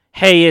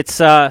Hey, it's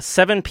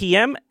 7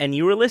 p.m., and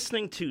you were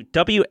listening to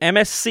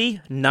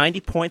WMSC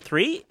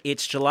 90.3.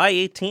 It's July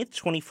 18th,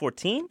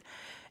 2014,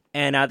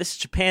 and this is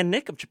Japan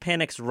Nick of Japan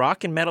Nick's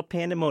Rock and Metal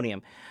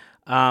Pandemonium.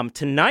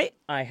 Tonight,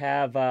 I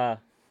have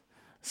a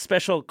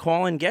special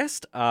call-in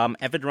guest,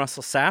 Evan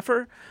Russell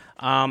Saffer.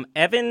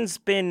 Evan's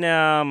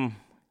been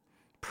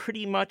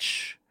pretty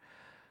much,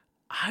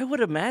 I would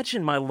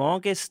imagine, my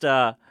longest,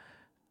 my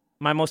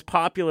most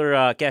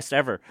popular guest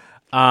ever.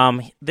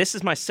 This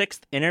is my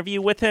sixth interview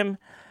with him.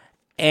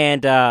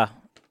 And I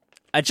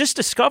just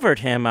discovered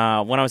him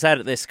when I was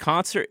at this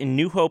concert in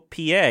New Hope,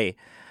 PA,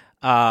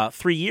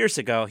 3 years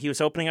ago. He was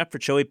opening up for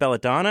Joey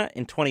Belladonna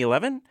in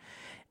 2011.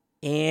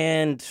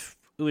 And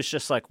it was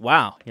just like,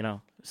 wow,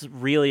 this is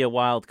really a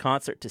wild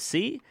concert to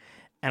see.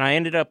 And I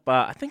ended up,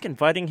 I think,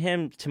 inviting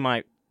him to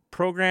my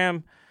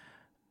program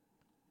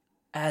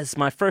as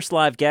my first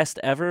live guest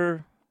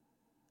ever.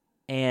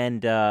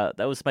 And that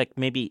was like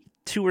maybe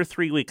 2 or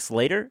 3 weeks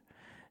later.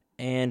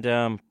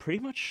 And pretty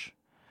much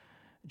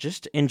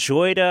just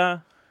enjoyed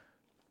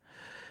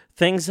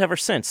things ever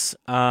since.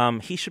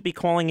 He should be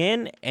calling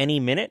in any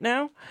minute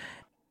now.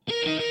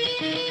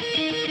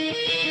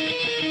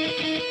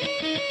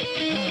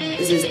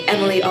 This is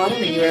Emily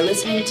Autumn, and you are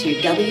listening to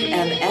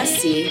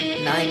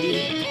WMSC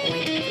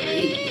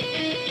 90.3.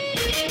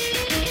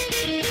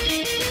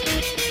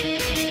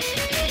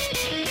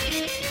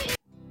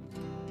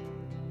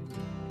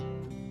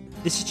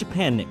 This is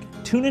Japan Nick.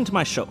 Tune into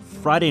my show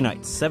Friday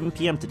nights, 7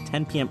 p.m. to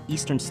 10 p.m.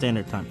 Eastern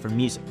Standard Time for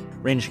music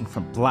ranging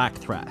from black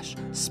thrash,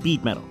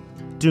 speed metal,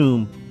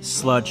 doom,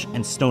 sludge,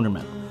 and stoner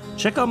metal.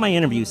 Check out my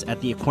interviews at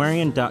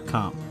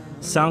theaquarian.com,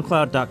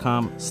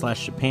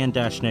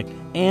 soundcloud.com/Japan-Nick,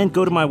 and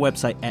go to my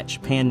website at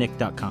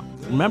japannick.com.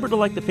 Remember to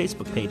like the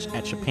Facebook page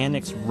at Japan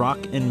Nick's Rock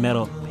and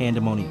Metal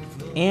Pandemonium,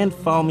 and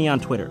follow me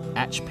on Twitter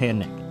at Japan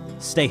Nick.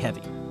 Stay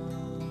heavy.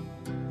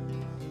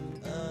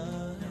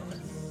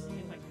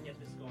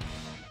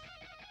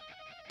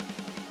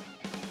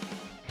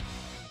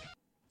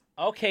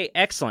 Okay,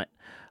 excellent.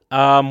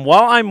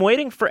 While I'm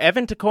waiting for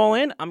Evan to call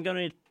in, I'm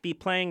going to be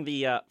playing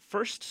the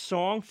first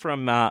song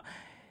from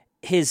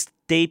his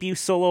debut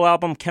solo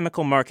album,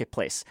 Chemical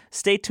Marketplace.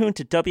 Stay tuned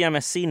to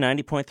WMSC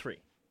 90.3.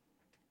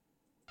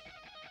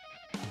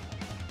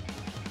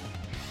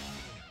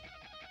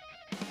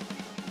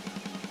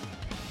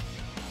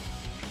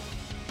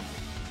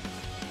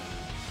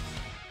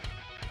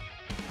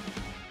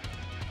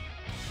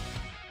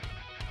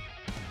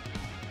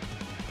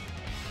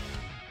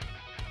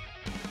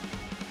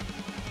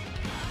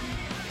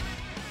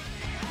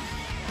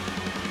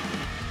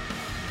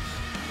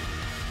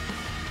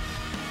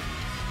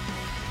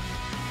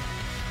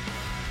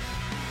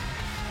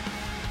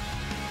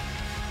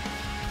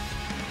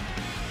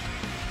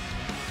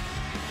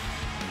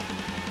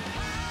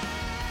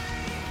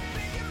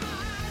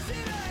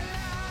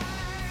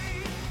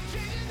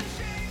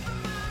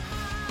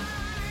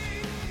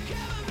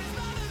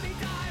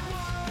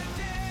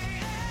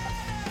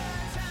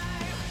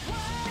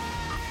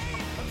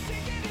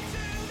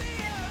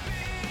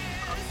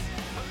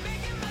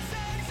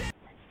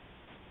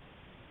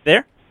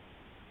 There?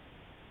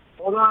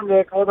 Hold on,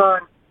 Nick. Hold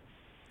on.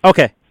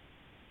 Okay.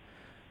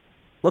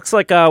 Looks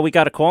like we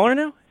got a caller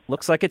now.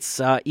 Looks like it's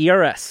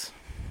ERS.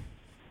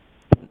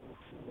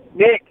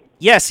 Nick.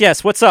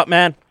 Yes. What's up,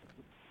 man?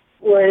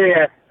 We're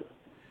here.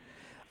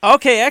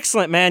 Okay,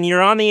 excellent, man.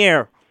 You're on the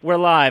air. We're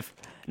live.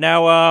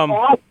 Now,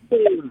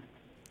 Awesome.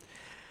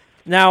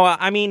 Now,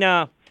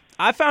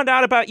 I found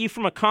out about you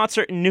from a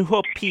concert in New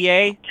Hope,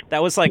 PA.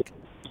 That was like,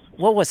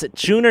 what was it,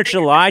 June or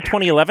July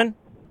 2011?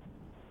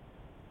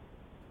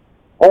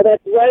 Oh,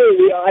 that's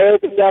right. I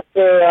opened up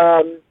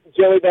for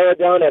Joey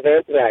Belladonna of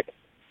Anthrax.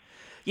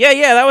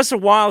 Yeah, that was a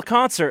wild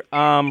concert.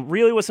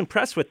 Really was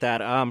impressed with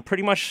that.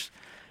 Pretty much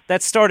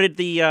that started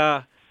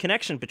the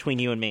connection between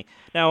you and me.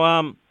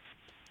 Now,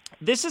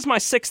 this is my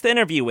sixth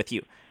interview with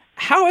you.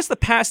 How has the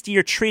past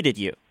year treated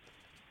you?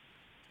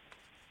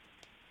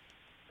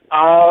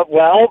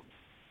 Well,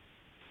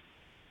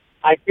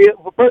 I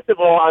feel, first of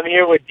all, I'm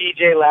here with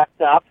DJ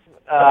Laptop.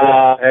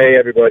 Hey,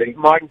 everybody.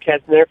 Martin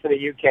Kessner from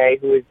the UK,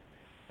 who is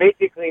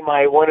basically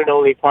my one and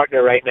only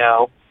partner right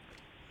now.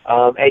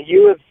 And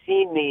you have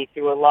seen me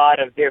through a lot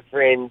of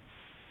different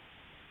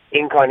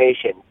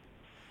incarnations.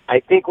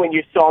 I think when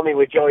you saw me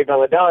with Joey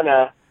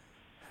Belladonna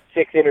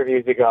 6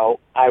 interviews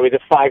ago, I was a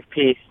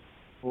 5-piece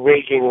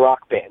raging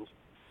rock band.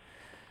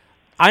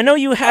 I know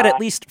you had at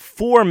least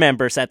 4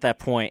 members at that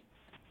point.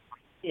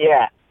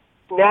 Yeah.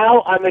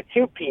 Now I'm a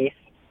 2-piece.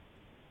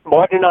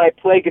 Martin and I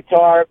play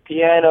guitar,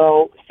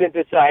 piano,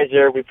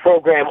 synthesizer. We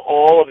program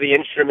all of the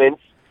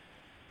instruments.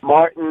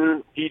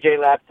 Martin, DJ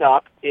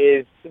Laptop,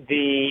 is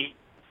the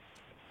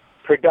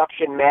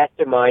production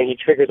mastermind. He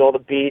triggers all the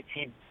beats.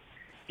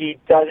 He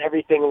does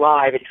everything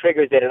live and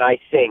triggers it, and I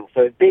sing.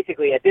 So it's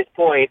basically, at this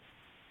point,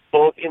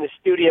 both in the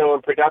studio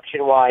and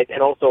production-wise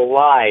and also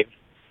live,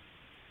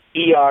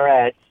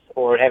 ERS,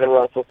 or Evan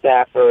Russell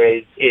Saffer,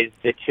 is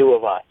the two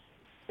of us.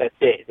 That's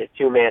it. It's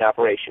a 2-man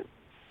operation.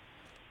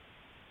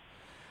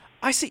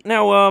 I see.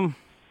 Now,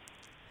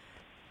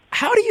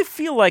 how do you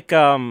feel like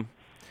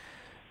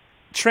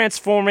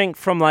transforming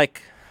from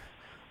like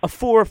a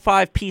 4 or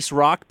 5 piece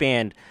rock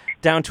band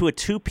down to a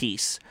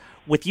 2-piece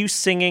with you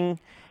singing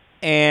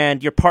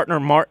and your partner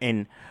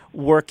Martin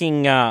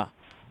working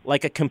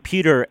like a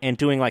computer and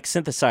doing like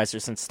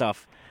synthesizers and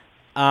stuff?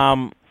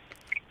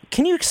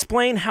 Can you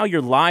explain how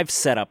your live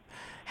setup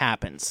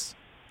happens?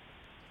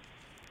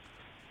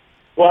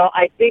 Well,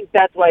 I think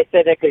that's why I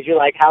said that, because you're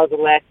like, how's the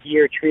last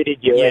year treated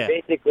you? Yeah. And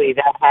basically,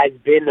 that has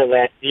been the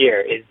last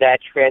year, is that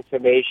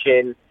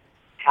transformation.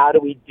 How do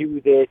we do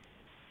this?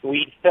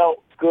 We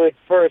felt good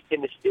first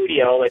in the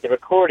studio, like the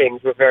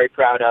recordings we're very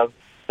proud of,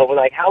 but we're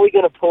like, how are we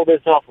going to pull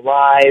this off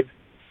live?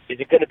 Is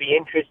it going to be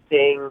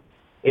interesting?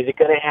 Is it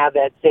going to have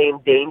that same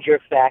danger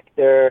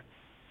factor?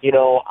 You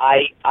know,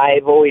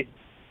 I've always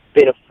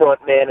been a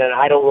front man, and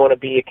I don't want to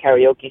be a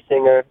karaoke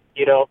singer,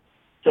 you know?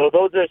 So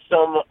those are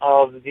some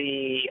of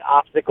the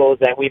obstacles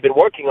that we've been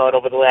working on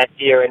over the last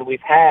year, and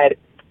we've had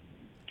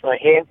a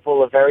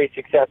handful of very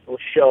successful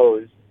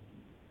shows,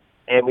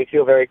 and we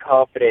feel very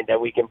confident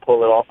that we can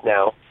pull it off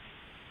now.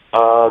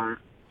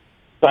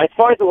 So as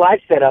far as the live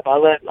setup,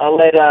 I'll let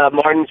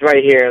Martin's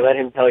right here. Let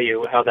him tell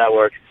you how that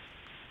works.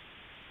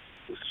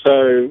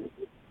 So,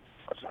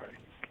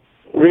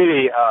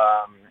 really,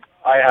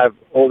 I have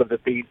all of the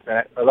beats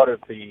and a lot of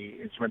the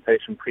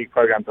instrumentation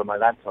pre-programmed on my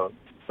laptop.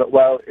 But,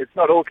 well, it's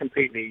not all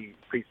completely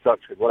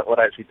pre-structured. What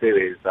I actually do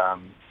is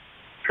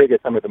trigger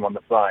some of them on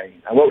the fly.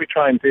 And what we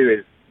try and do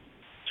is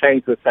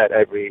change the set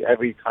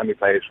every time we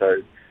play a show.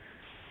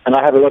 And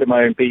I have a lot of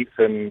my own beats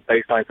and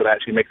bass lines that I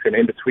actually mix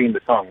in between the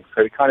songs.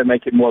 So we kind of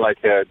make it more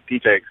like a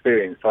DJ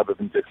experience rather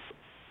than just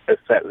a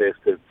set list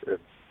of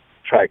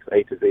tracks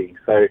A to Z.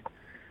 So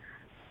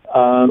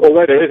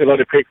although there is a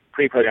lot of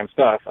pre-programmed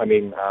stuff, I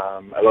mean,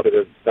 a lot of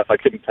the stuff I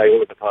couldn't play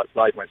all of the parts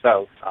live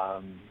myself,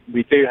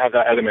 we do have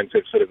that element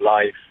of sort of a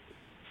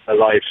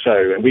live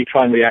show, and we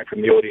try and react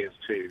from the audience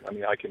too. I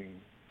mean, I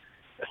can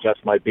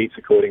adjust my beats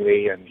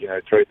accordingly and, you know,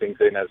 throw things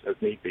in as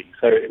need be.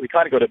 So we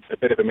kind of got a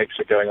bit of a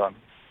mixture going on.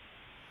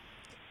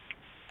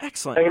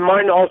 Excellent. I mean,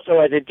 Martin also,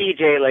 as a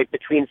DJ, like,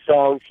 between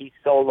songs, he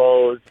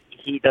solos,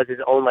 he does his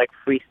own, like,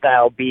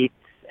 freestyle beats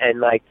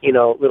and, like, you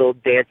know, little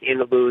dance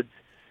interludes.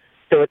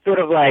 So it's sort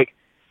of like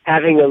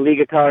having a lead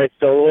guitarist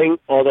soloing,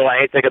 although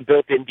it's like a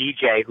built-in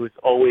DJ who's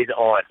always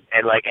on.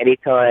 And, like,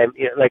 anytime,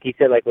 you know, like he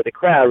said, like, with the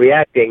crowd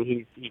reacting,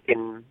 he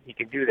can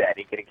do that.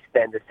 He can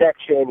extend the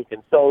section, he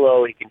can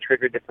solo, he can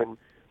trigger different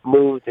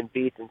moves and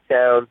beats and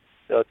sounds.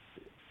 So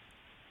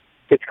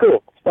it's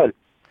cool. It's fun.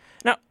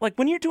 Now, like,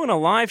 when you're doing a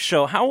live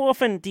show, how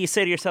often do you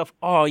say to yourself,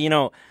 oh, you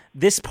know,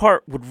 this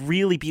part would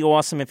really be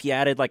awesome if you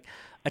added, like,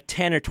 a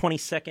 10 or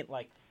 20-second,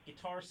 like,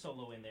 guitar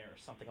solo in there or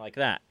something like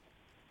that?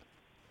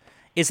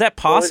 Is that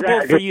possible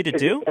for you to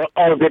do?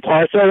 Oh,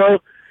 guitar solo?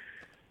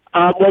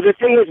 Well, the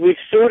thing is, we've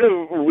sort of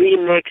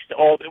remixed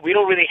we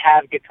don't really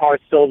have guitar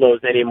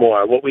solos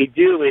anymore. What we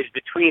do is,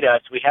 between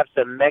us, we have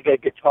some mega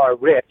guitar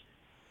riffs,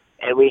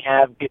 and we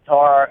have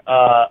guitar,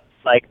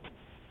 like,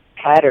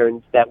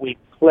 patterns that we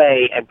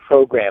play and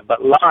program.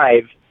 But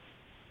live,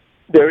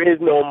 there is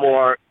no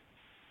more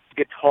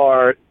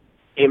guitar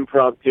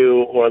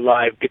impromptu or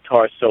live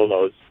guitar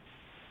solos.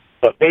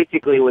 But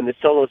basically, when the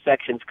solo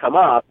sections come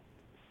up,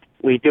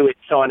 we do it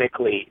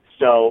sonically.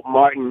 So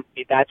Martin,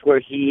 that's where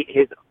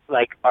his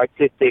like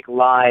artistic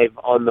live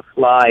on the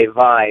fly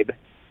vibe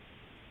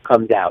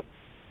comes out.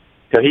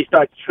 So he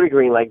starts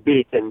triggering like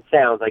beats and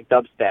sounds like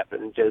dubstep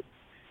and just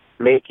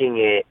making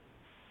it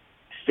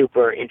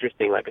super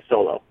interesting, like a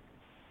solo.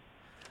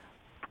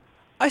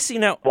 I see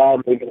now.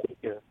 While making it,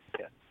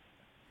 yeah.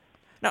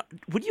 Now,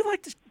 would you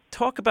like to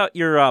talk about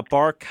your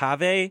bar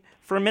Cave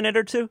for a minute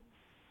or two?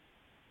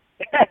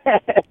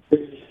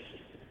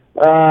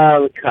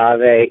 Cave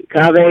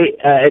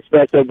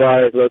Espresso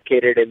Bar is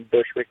located in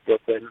Bushwick,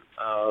 Brooklyn.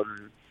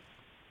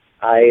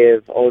 I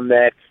have owned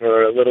that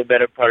for a little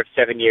better part of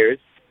 7 years.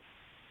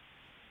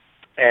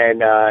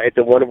 And it's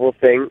a wonderful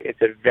thing.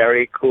 It's a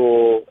very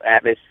cool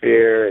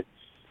atmosphere. It's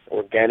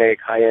organic,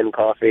 high-end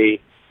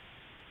coffee.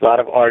 A lot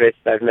of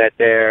artists I've met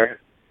there,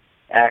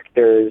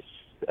 actors,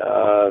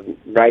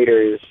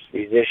 writers,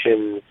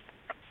 musicians.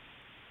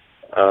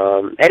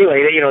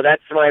 Anyway, you know,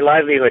 that's my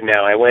livelihood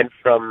now. I went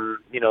from,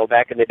 you know,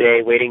 back in the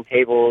day waiting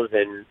tables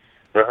and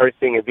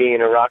rehearsing and being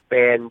in a rock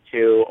band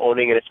to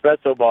owning an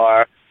espresso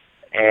bar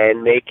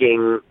and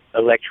making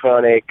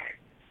electronic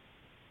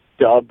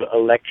dub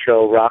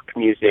electro rock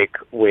music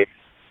with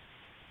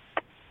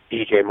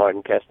DJ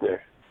Martin Kestner.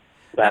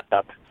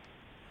 Laptop.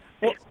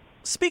 Well,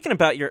 speaking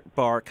about your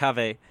bar,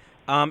 Cave,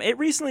 it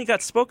recently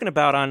got spoken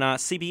about on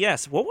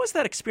CBS. What was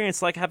that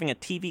experience like, having a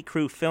TV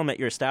crew film at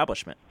your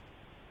establishment?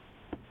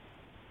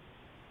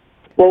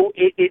 Well,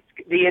 it's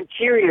the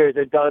interiors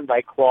are done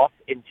by Cloth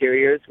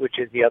Interiors, which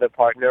is the other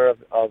partner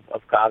of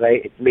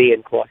Cave. It's me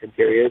and Cloth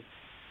Interiors.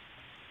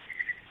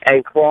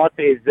 And Cloth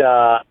is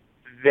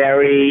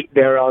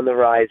they're on the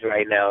rise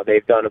right now.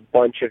 They've done a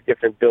bunch of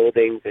different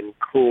buildings and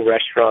cool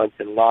restaurants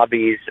and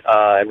lobbies,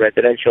 and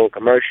residential,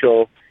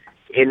 commercial,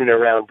 in and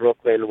around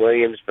Brooklyn,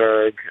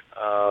 Williamsburg,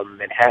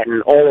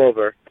 Manhattan, all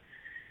over.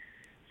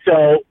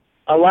 So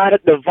a lot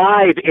of the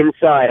vibe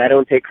inside, I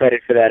don't take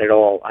credit for that at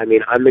all. I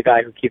mean, I'm the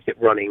guy who keeps it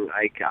running.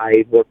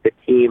 I work the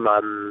team,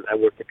 I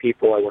work the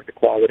people, I work the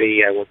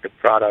quality, I work the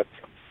product.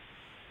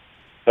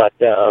 But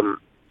the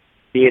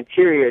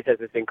interiors has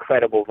this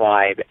incredible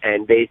vibe,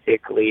 and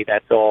basically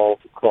that's all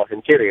Cloth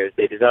Interiors.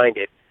 They designed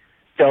it.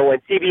 So when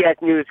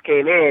CBS News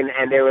came in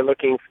and they were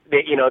looking,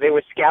 they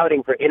were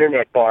scouting for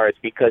internet bars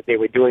because they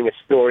were doing a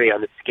story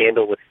on the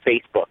scandal with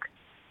Facebook.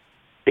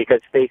 Because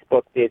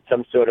Facebook did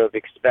some sort of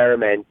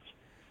experiment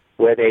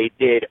where they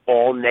did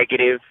all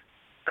negative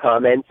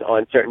comments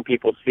on certain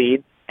people's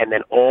feeds and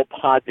then all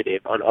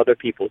positive on other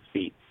people's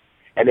feeds.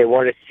 And they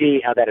wanted to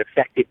see how that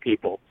affected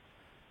people.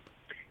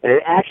 And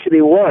it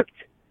actually worked.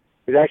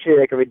 It was actually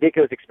like a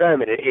ridiculous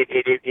experiment.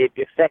 It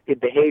affected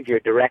behavior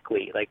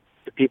directly, like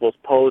the people's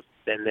posts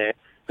and the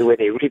way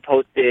they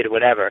reposted,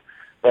 whatever.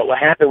 But what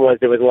happened was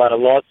there was a lot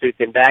of lawsuits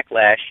and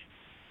backlash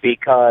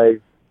because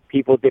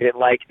people didn't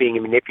like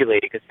being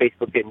manipulated because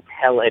Facebook didn't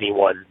tell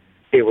anyone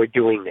they were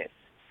doing this.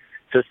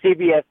 So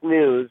CBS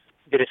News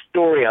did a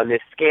story on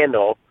this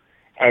scandal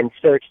and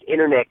searched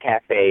internet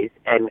cafes,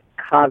 and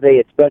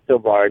Cave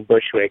Espresso Bar in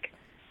Bushwick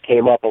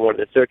came up on one of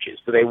the searches.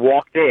 So they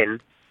walked in,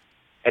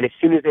 and as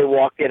soon as they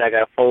walked in, I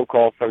got a phone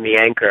call from the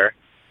anchor,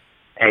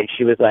 and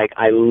she was like,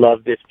 I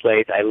love this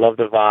place. I love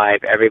the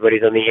vibe.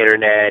 Everybody's on the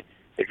internet.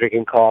 They're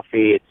drinking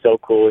coffee. It's so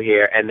cool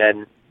here. And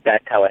then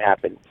that's how it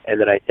happened. And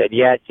then I said,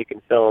 yes, you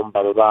can film,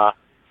 blah, blah, blah.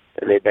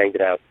 And they banged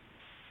it out.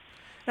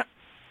 Now,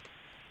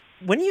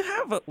 when you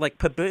have like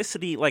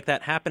publicity like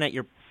that happen at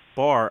your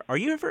bar, are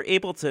you ever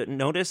able to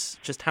notice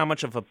just how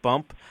much of a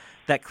bump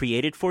that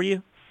created for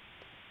you?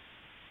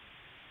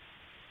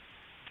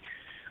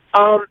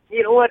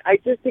 You know what? I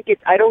just think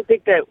I don't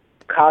think that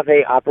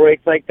Cave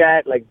operates like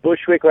that. Like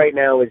Bushwick right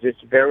now is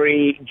just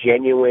very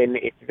genuine.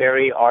 It's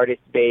very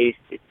artist-based.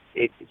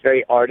 It's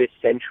very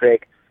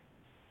artist-centric.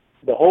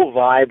 The whole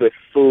vibe with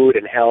food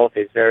and health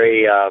is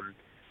very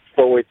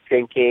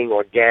forward-thinking,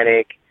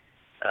 organic.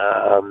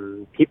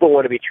 People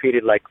want to be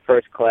treated like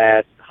first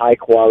class, high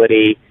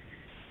quality,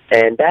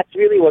 and that's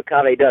really what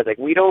Cave does. Like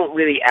we don't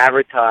really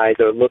advertise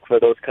or look for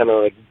those kind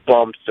of like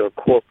bumps or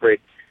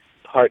corporate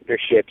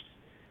partnerships.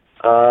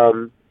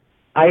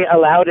 I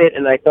allowed it,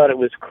 and I thought it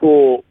was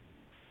cool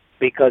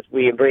because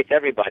we embrace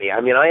everybody.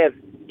 I mean, I have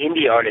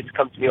indie artists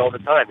come to me all the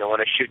time. They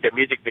want to shoot their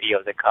music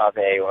videos at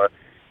Cave, or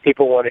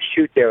people want to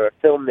shoot there or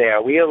film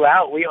there. We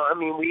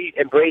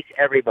embrace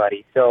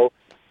everybody. So,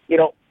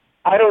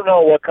 I don't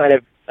know what kind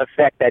of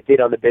effect that did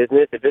on the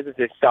business. The business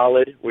is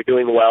solid. We're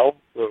doing well.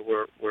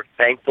 We're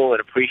thankful and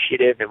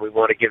appreciative, and we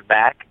want to give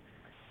back.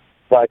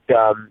 But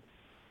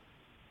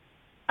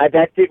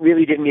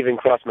really didn't even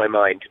cross my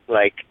mind.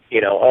 Like,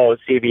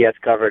 CBS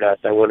covered us.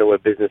 I wonder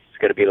what business is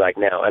going to be like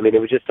now. I mean, it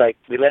was just like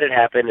we let it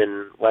happen,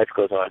 and life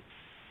goes on.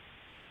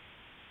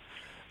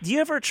 Do you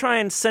ever try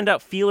and send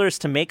out feelers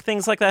to make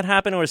things like that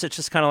happen, or is it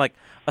just kind of like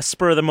a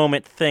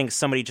spur-of-the-moment thing?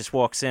 Somebody just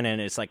walks in, and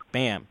it's like,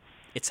 bam,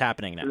 it's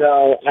happening now.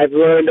 No, I've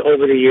learned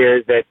over the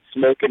years that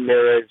smoke and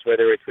mirrors,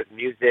 whether it's with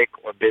music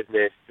or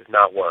business, does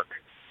not work.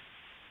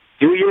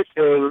 Do your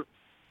thing.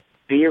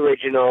 Be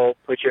original,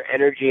 put your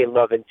energy and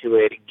love into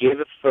it, give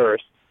it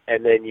first,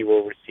 and then you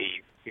will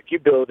receive. If you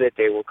build it,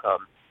 they will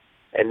come.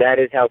 And that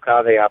is how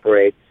Cave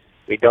operates.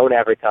 We don't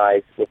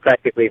advertise. We're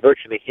practically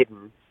virtually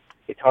hidden.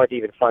 It's hard to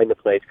even find the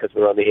place because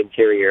we're on the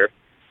interior.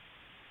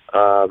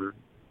 If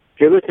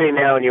you're listening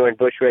now and you're in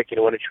Bushwick and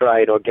you want to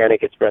try an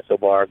organic espresso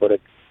bar, go to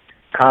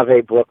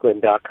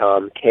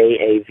cavebrooklyn.com,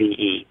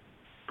 Kave,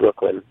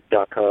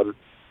 Brooklyn.com.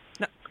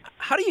 Now,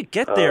 how do you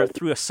get there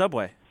through a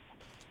subway?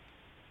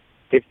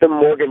 It's the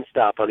Morgan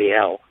stop on the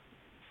L.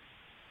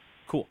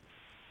 Cool.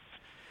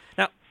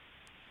 Now,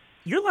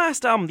 your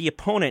last album, The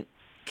Opponent,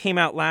 came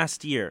out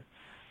last year.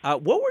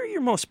 What were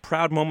your most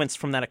proud moments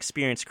from that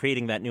experience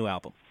creating that new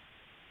album?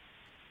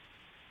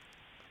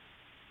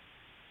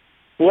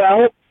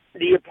 Well,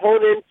 The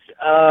Opponent,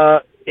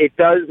 it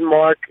does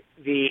mark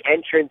the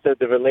entrance of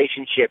the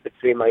relationship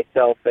between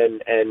myself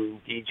and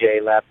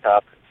DJ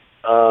Laptop.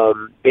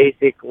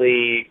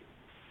 Basically,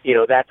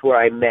 that's where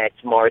I met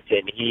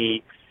Martin.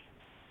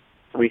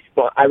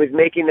 I was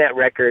making that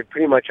record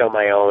pretty much on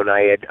my own.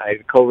 I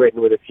had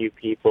co-written with a few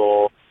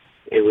people.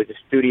 It was a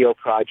studio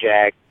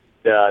project.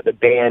 The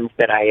bands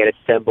that I had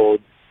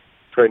assembled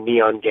for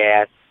Neon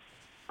Gas,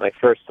 my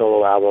first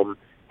solo album,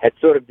 had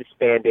sort of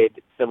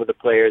disbanded. Some of the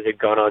players had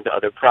gone on to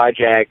other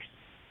projects,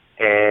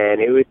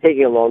 and it was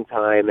taking a long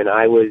time, and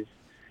I was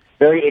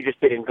very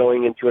interested in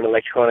going into an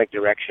electronic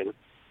direction.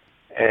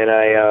 And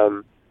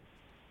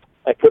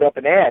I put up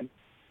an ad.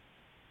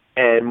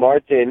 And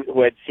Martin,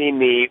 who had seen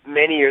me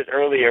many years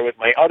earlier with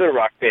my other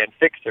rock band,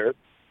 Fixer,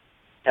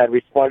 had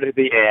responded to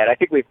the ad. I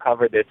think we've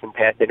covered this in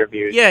past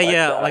interviews.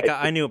 But,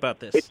 I knew about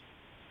this.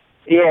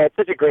 It's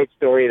such a great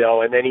story,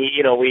 though. And then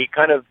we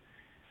kind of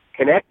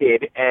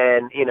connected,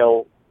 and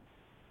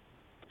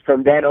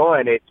from then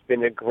on, it's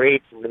been a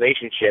great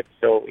relationship.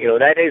 So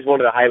that is one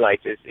of the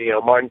highlights. Is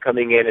Martin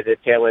coming in at the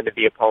tail end of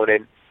The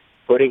Opponent,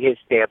 putting his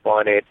stamp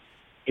on it,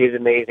 his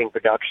amazing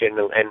production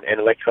and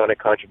electronic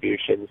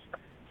contributions.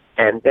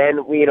 And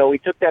then we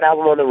took that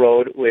album on the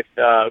road with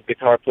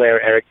guitar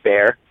player Eric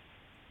Baer,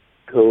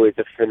 who is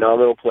a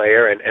phenomenal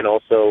player and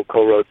also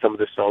co-wrote some of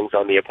the songs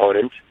on The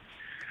Opponent.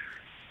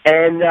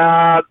 And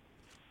that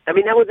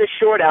was a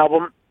short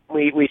album.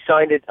 We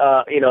signed it,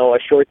 a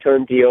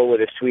short-term deal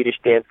with a Swedish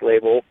dance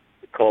label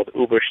called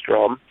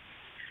Uberstrom.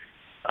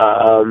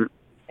 But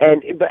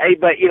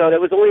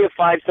that was only a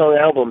 5-song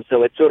album,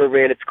 so it sort of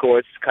ran its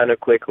course kind of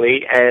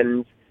quickly,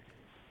 and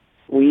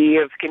we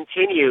have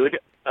continued,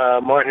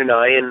 Martin and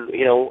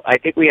I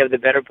think we have the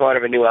better part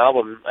of a new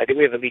album. I think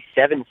we have at least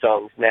 7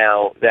 songs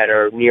now that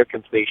are near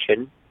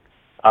completion.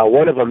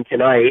 One of them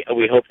tonight,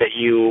 we hope that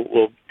you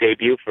will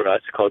debut for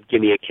us, called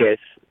Gimme a Kiss.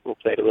 We'll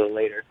play it a little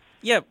later.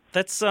 Yeah,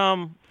 that's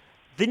the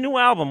new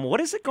album. What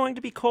is it going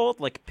to be called?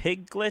 Like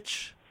Pig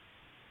Glitch?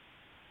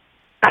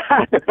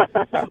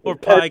 Or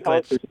Pie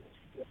Glitch?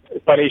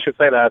 It's funny you should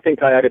say that. I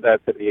think I added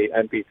that to the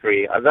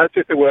MP3. That's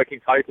just a working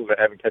title that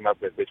Evan came up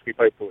with, which we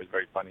both thought was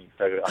very funny,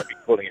 so I've been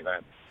calling it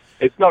that.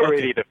 It's not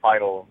really the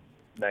final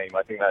name.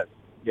 I think that's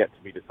yet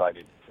to be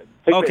decided.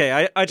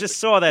 Okay, I just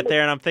saw that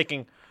there, and I'm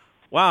thinking,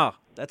 wow,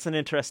 that's an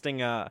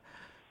interesting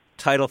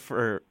title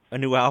for a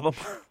new album.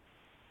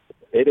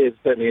 It is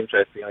certainly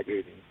interesting, I agree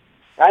with you.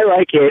 I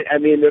like it. I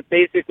mean,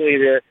 basically,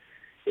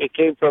 it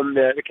came from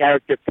the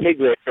character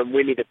Piglet from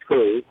Winnie the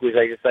Pooh, who's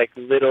like this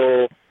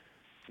little,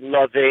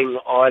 loving,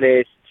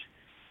 honest,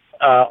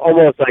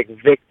 almost like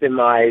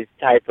victimized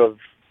type of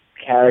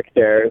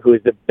character who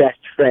is the best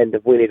friend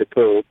of Winnie the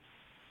Pooh,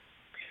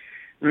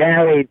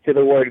 married to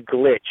the word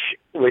glitch,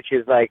 which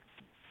is I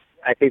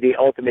think the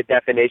ultimate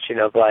definition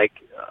of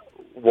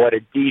what a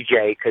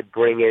DJ could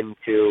bring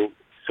into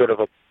sort of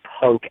a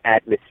punk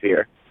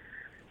atmosphere.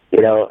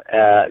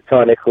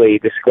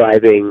 Sonically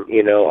describing,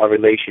 our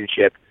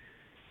relationship.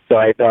 So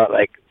I thought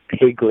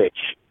Pig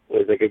Glitch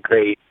was a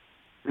great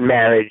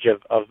marriage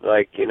of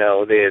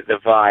the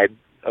vibe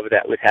of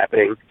that was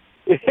happening.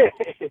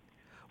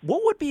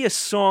 What would be a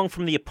song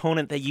from The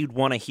Opponent that you'd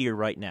want to hear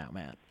right now,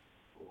 man?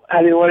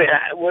 I mean, what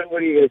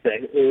are you going to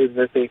say? It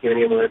was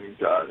any of them.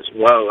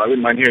 Well, I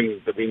wouldn't mind hearing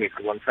the remix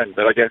of One Friend,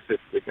 but I guess if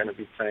we're going to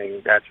be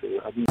playing the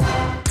actual album.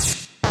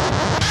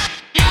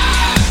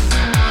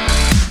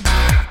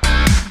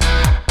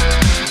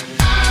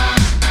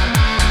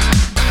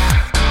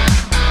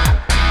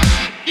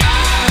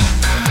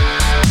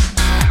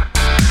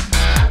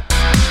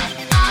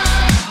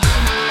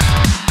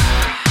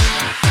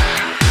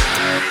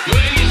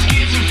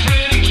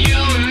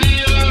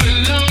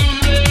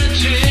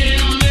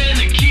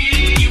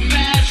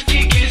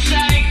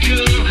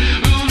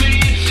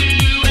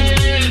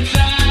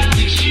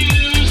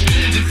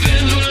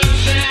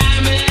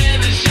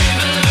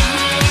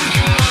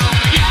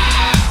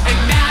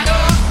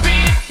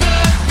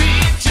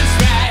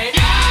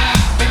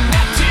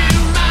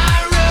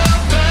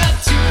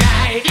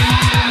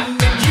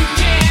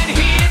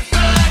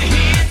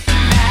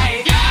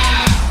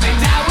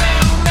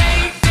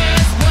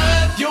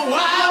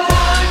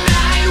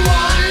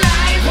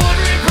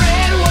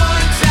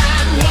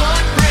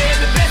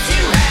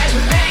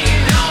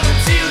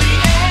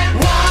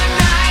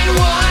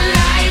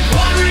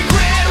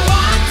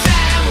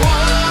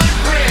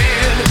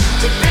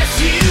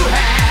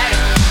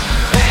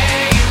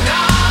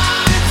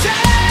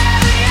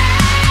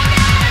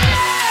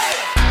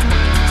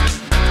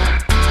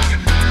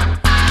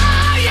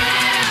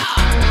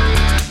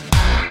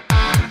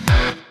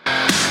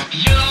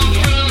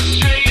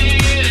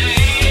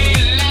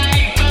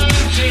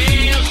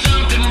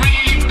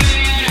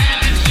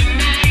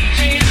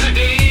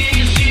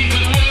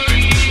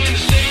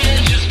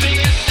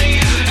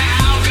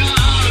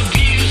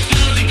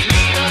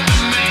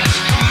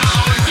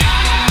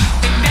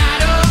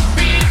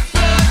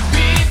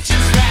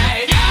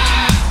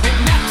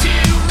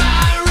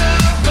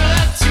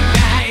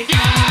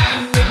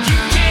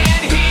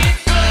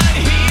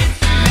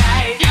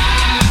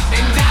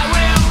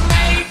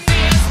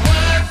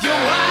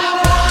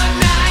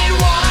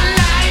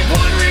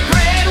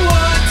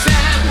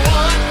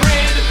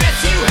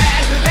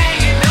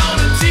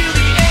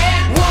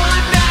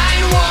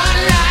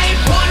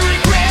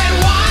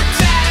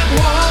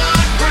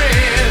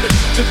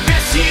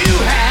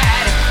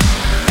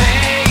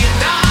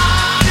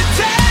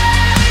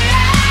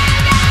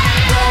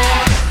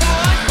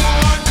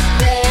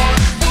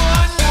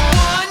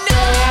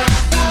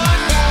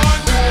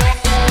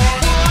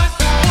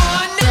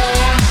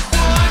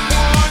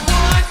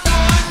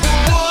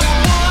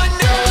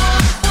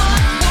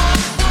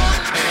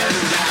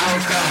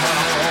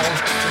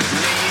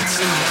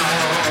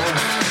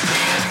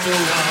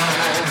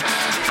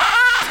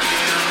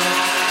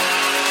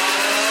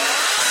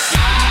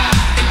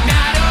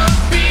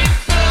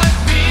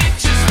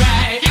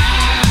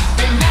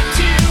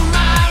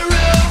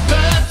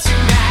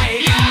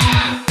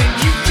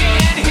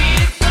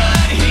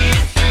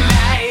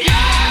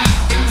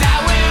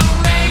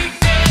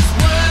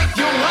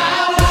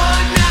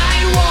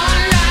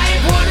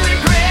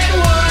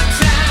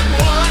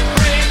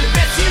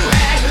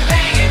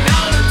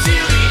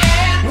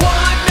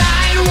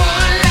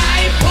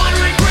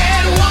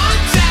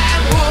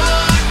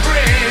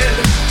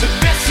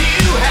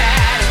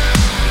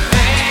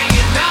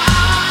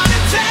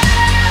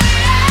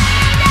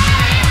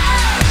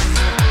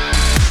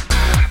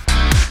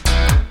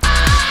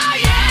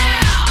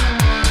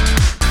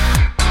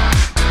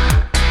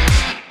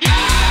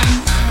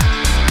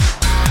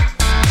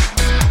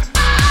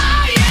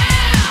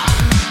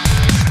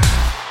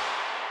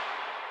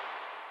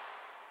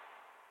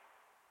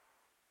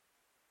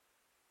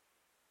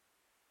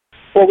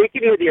 Well, we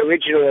can hear the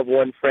original of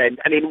One Friend.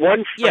 I mean,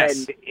 One Friend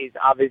Yes. is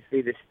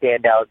obviously the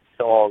standout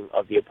song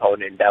of The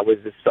Opponent. That was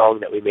the song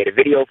that we made a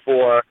video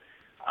for.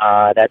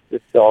 That's the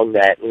song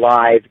that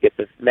live gets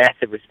a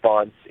massive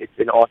response. It's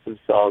an awesome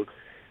song.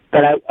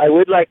 But I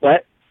would like,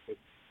 what?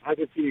 I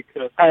can see you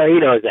curse. Oh, he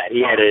knows that.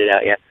 He edited it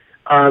out, yeah.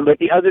 But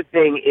the other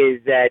thing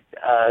is that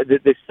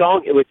the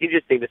song, it was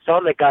interesting, the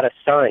song that got us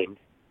signed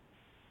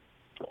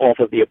off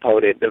of The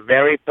Opponent, the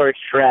very first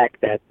track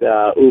that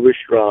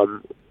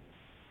Uberstrom,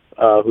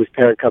 whose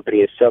parent company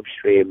is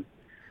Substream,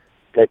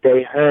 that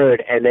they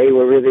heard, and they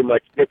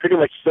pretty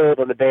much sold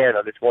on the band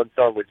on this one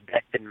song, was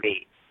Best in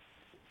Me.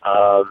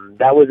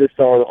 That was a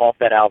song off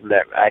that album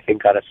that I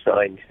think got us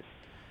signed.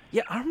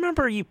 Yeah, I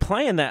remember you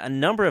playing that a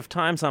number of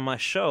times on my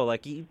show.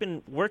 Like, you've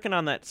been working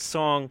on that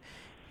song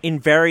in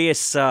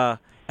various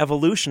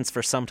evolutions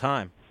for some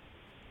time.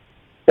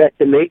 Best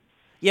in Me?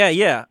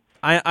 Yeah.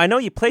 I know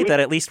you played that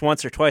at least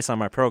once or twice on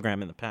my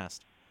program in the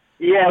past.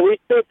 Yeah, we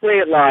still play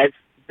it live.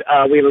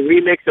 We have a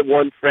remix of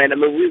One Friend. I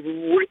mean,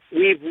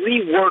 we've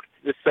reworked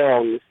the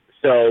songs,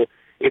 so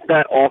it's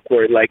not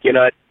awkward. Like,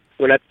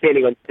 we're not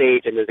standing on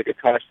stage and there's a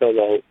guitar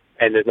solo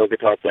and there's no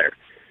guitar player.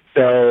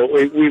 So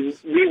we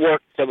reworked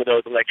some of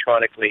those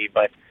electronically,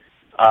 but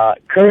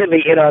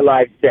currently in our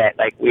live set,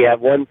 like, we have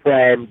One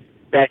Friend,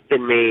 Best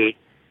in Me,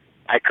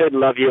 I Couldn't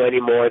Love You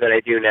Any More Than I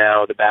Do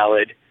Now, the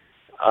ballad.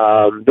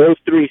 Those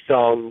three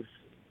songs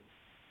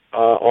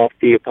off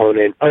The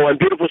Opponent. Oh, and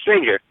Beautiful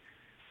Stranger.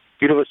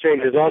 Beautiful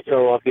Stranger is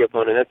also off The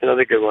Opponent. That's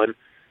another good one.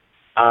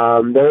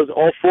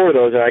 All four of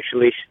those are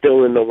actually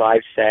still in the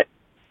live set.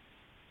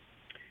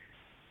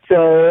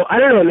 So, I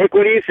don't know, Nick,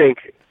 what do you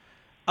think?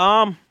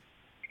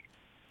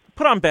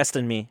 Put on Best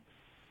in Me.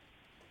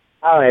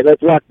 All right,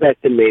 let's rock Best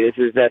in Me.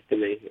 This is Best in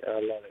Me. I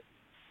love it.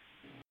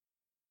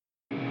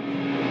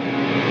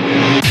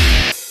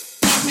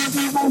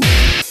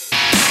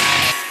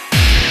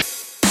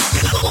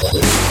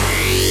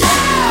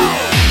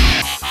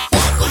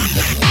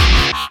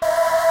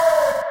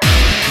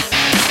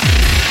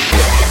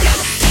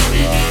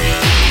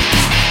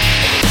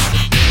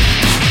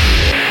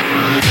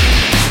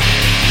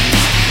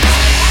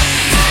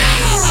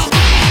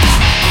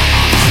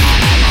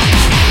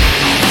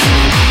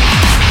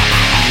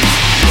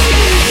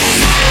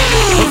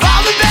 Of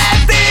all the bad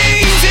things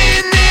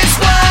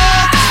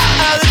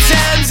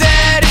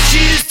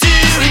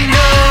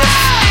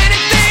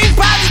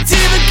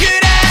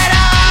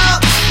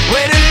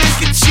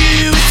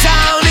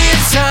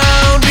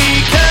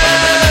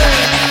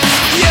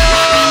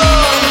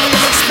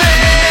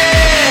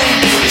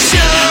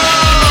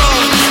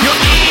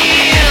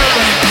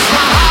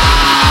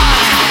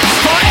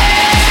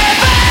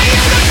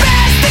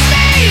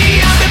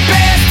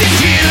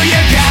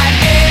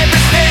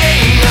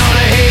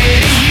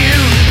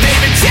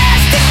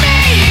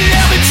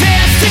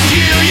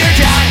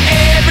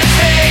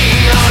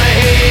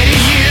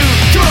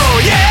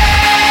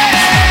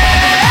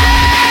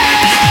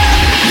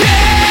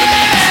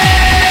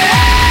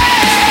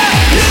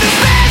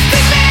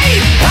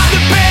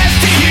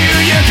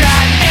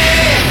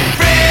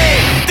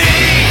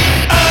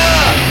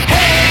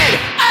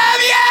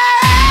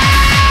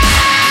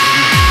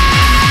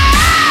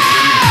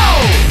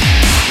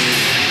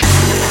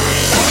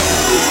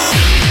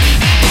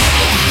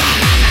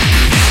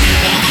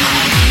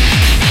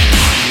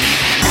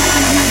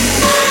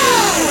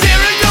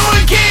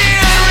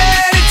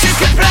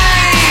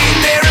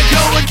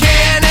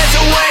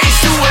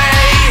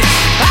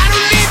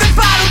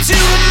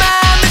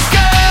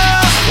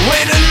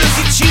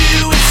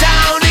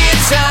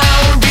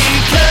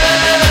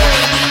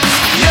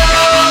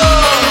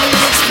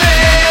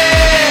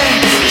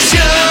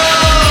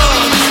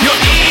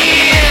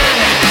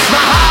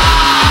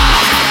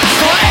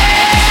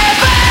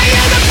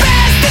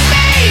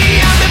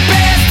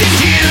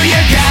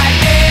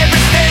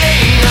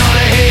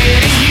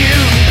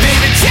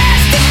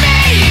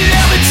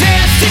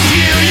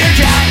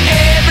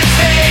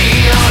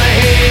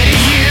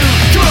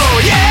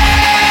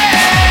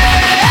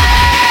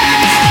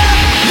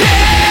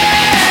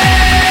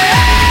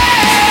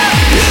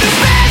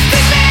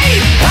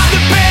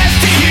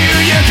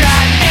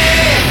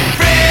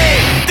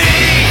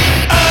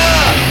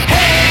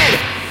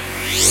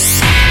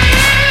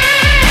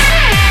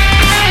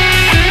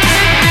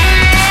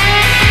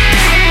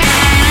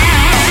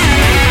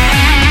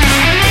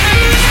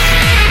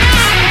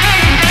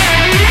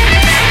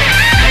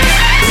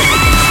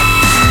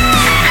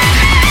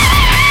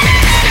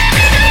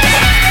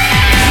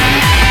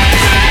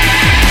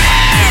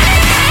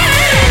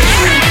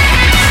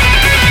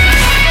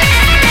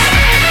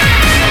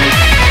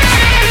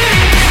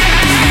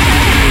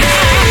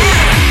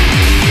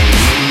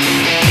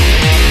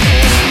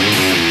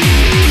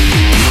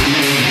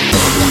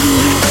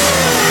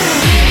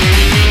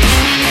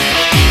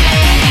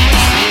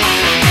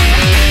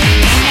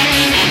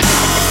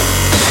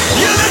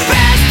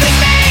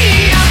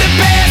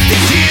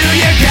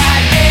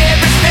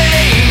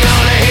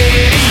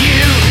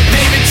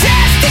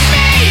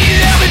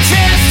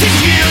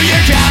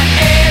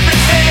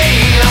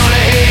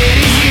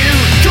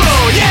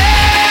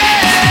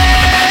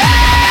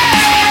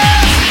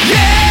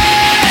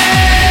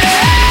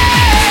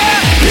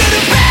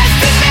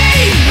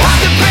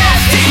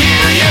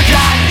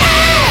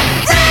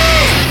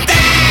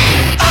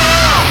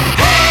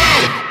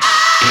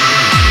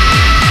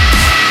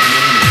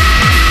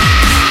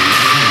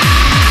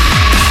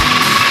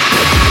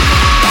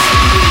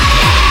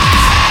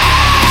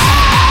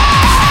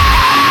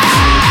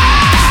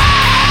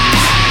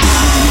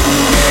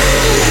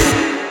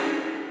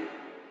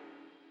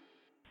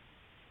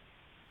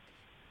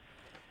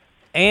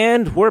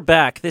And we're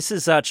back. This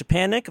is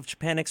Japan Nick of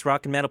Japan Nick's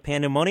Rock and Metal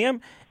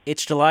Pandemonium.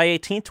 It's July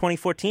 18th,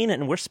 2014,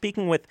 and we're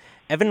speaking with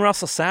Evan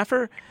Russell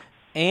Saffer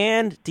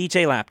and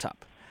DJ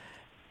Laptop.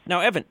 Now,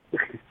 Evan,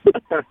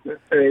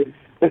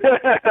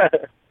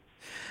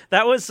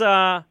 that was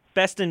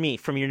Best in Me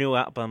from your new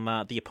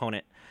album, The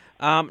Opponent.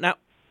 Now,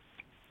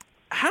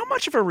 how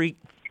much of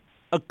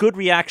a good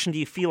reaction do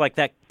you feel like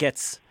that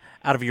gets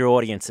out of your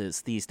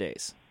audiences these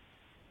days?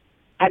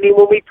 I mean,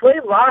 when we play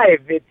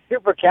live, it's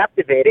super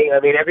captivating. I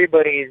mean,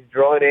 everybody's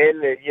drawn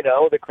in, and,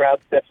 the crowd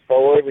steps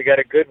forward. We got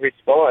a good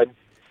response.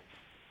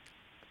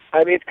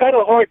 I mean, it's kind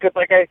of hard because,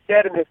 like I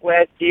said, in this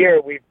last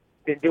year, we've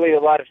been doing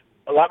a lot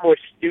more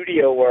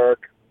studio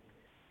work,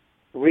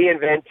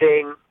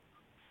 reinventing,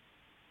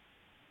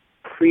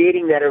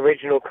 creating that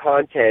original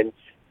content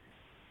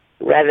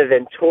rather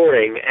than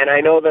touring. And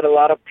I know that a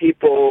lot of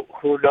people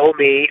who know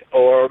me,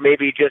 or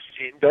maybe just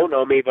don't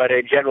know me, but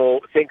in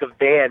general think of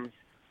bands.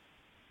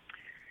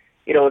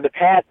 In the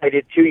past, I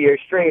did 2 years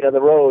straight on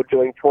the road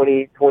doing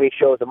 20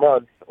 shows a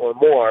month or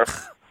more.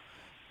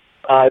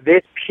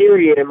 This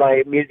period in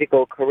my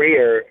musical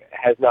career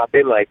has not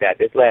been like that.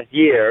 This last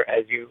year,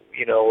 as you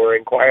were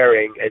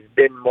inquiring, has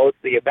been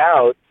mostly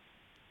about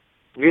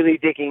really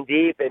digging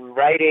deep and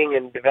writing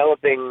and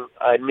developing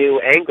a new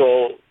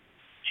angle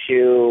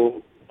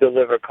to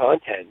deliver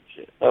content.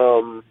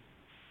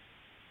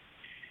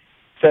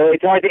 So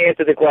it's hard to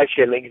answer the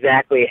question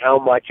exactly how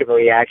much of a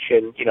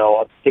reaction,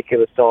 a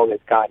particular song has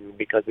gotten,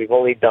 because we've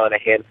only done a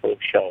handful of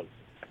shows.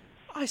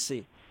 I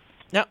see.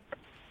 Now,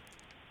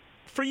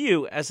 for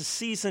you, as a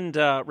seasoned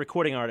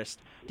recording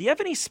artist, do you have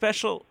any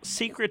special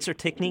secrets or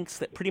techniques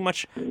that pretty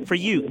much, for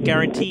you,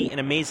 guarantee an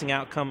amazing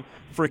outcome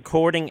for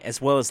recording as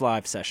well as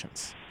live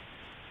sessions?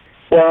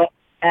 Well,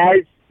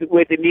 as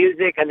with the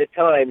music and the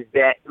times,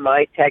 that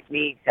my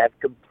techniques have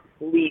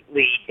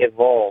completely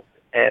evolved.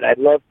 And I'd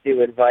love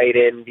to invite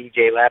in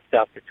DJ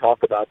Laptop to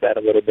talk about that a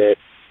little bit,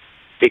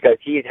 because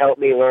he's helped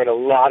me learn a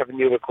lot of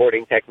new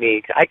recording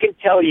techniques. I can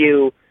tell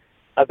you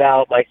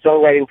about my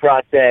songwriting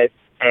process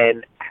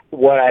and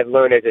what I've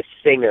learned as a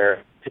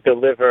singer to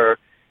deliver,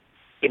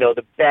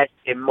 the best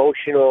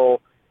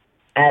emotional,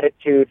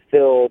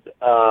 attitude-filled,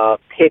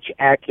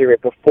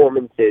 pitch-accurate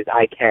performances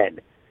I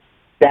can.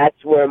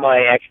 That's where my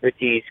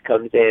expertise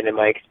comes in and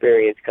my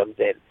experience comes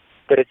in.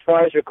 But as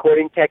far as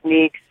recording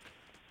techniques,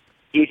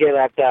 DJ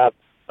Laptop,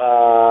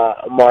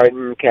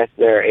 Martin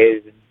Kessler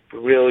is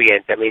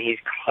brilliant. I mean, he's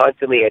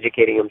constantly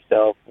educating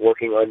himself,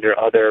 working under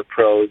other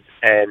pros,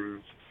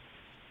 and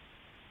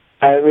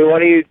I mean, why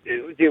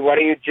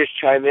don't you just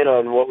chime in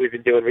on what we've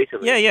been doing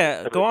recently?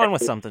 Yeah. Go on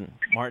with something,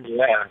 Martin.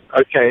 Yeah.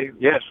 Okay.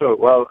 Yeah. Sure.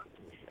 Well,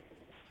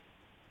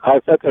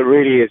 that's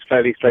really is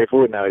fairly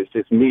straightforward now. It's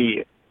just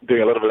me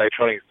doing a lot of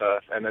electronic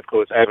stuff, and of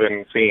course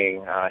Evan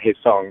singing his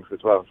songs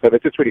as well. So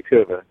there's just really two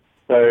of us.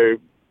 So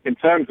in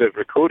terms of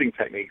recording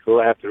techniques, all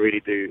I have to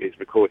really do is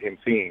record him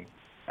singing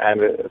and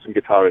some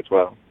guitar as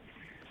well.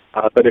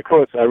 But of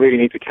course, I really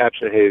need to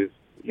capture his,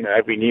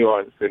 every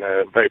nuance in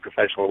a very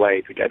professional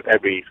way to get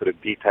every sort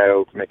of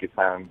detail to make it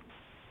sound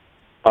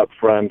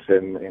upfront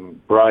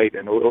and bright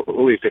and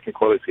all these different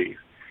qualities.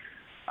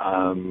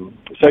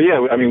 So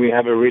yeah, I mean, we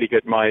have a really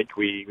good mic.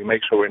 We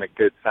make sure we're in a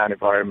good sound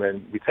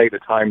environment. We take the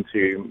time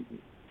to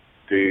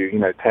do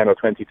 10 or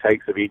 20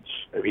 takes of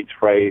each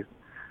phrase.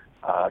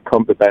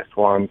 Comp the best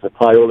ones,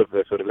 apply all of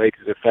the sort of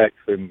latest effects,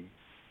 and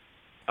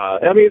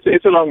I mean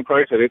it's a long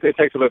process. It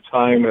takes a lot of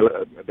time,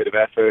 a bit of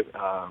effort,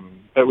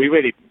 but we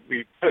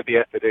put the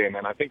effort in,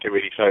 and I think it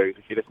really shows.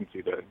 If you listen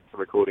to the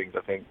recordings,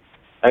 I think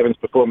Evan's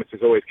performance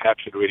is always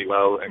captured really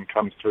well and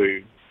comes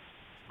through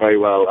very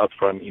well up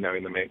front, in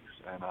the mix.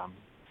 And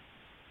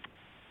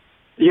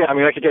yeah, I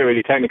mean I could get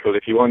really technical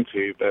if you want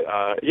to, but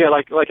yeah,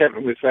 like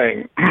Evan was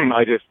saying,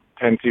 I just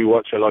tend to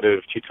watch a lot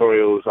of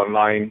tutorials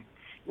online,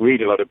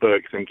 read a lot of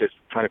books, and just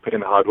trying to put in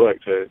the hard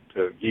work to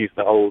use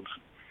the old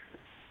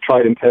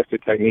tried and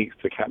tested techniques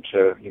to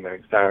capture,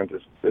 sound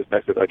as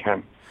best as I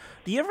can.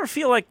 Do you ever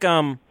feel like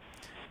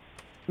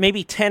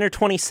maybe 10 or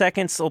 20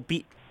 seconds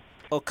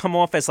will come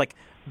off as like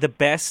the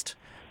best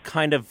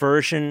kind of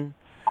version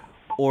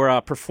or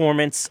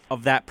performance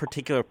of that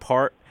particular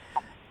part,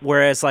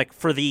 whereas like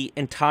for the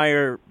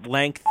entire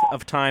length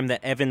of time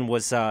that Evan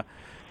was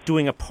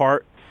doing a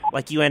part,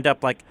 like you end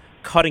up like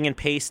cutting and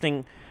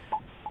pasting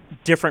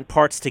different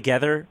parts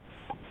together?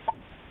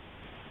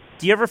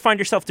 Do you ever find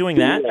yourself doing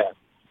that? Yeah.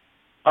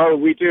 Oh,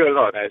 we do a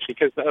lot actually,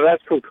 because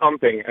that's called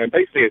comping, and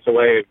basically it's a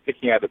way of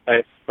picking out the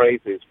best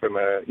phrases from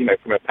a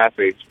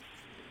passage,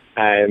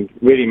 and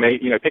really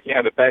picking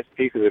out the best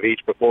pieces of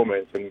each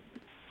performance and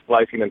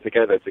splicing them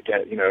together to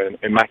get an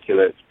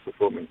immaculate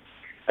performance.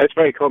 It's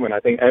very common. I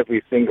think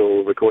every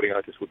single recording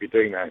artist will be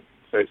doing that,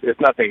 so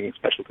it's nothing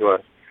special to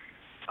us.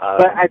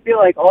 But I feel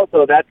like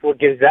also that's what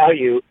gives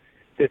value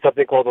to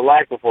something called a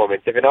live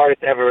performance. If an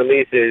artist ever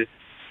releases,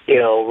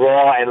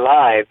 raw and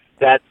live,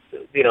 that's,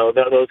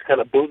 those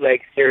kind of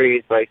bootleg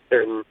series by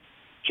certain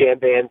jam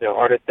bands or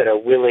artists that are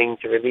willing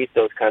to release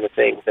those kind of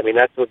things. I mean,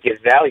 that's what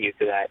gives value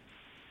to that.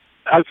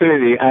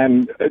 Absolutely,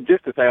 and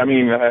just to say, I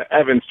mean,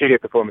 Evan's studio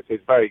performance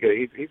is very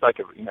good. He's like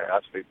a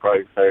absolute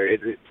pro. So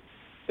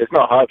it's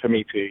not hard for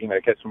me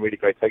to get some really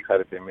great takes out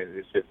of him.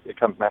 It's just it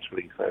comes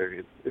naturally. So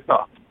it's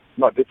not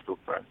difficult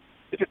for us.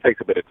 It just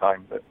takes a bit of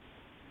time. But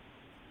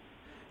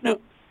now,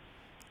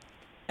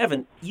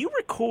 Evan, you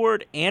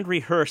record and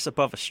rehearse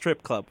above a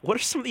strip club. What are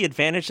some of the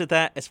advantages of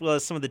that, as well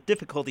as some of the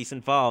difficulties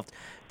involved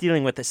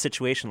dealing with a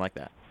situation like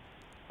that?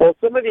 Well,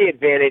 some of the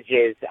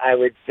advantages, I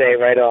would say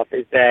right off,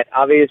 is that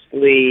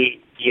obviously,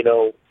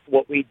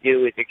 what we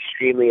do is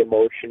extremely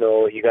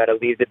emotional. You got to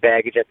leave the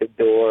baggage at the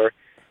door.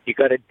 You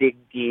got to dig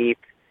deep.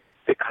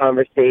 The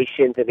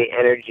conversations and the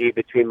energy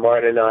between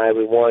Martin and I,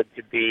 we want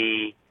to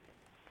be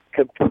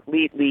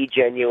completely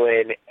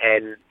genuine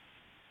and,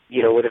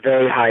 with a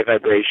very high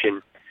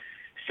vibration.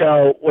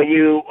 So when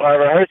you are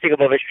rehearsing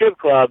above a strip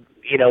club,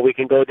 we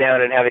can go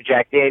down and have a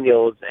Jack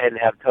Daniels and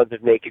have tons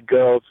of naked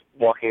girls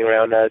walking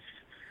around us.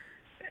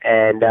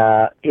 And,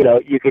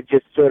 you could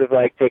just sort of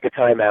like take a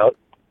time out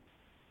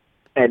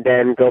and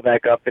then go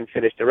back up and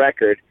finish the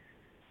record.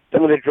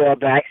 Some of the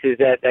drawbacks is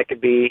that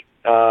could be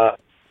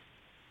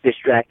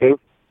distracting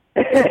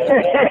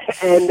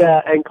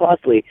and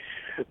costly.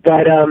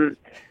 But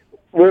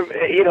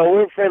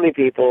we're friendly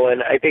people,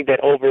 and I think that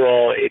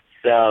overall it's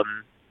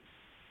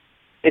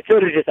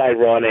sort of just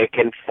ironic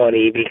and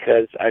funny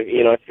because I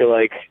feel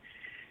like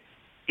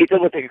it's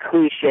almost like a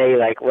cliche,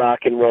 like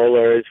rock and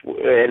rollers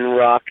and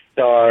rock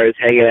stars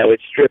hanging out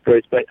with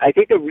strippers. But I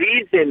think the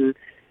reason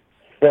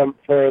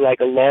for like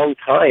a long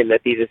time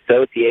that these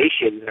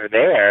associations are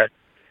there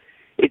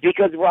is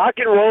because rock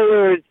and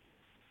rollers,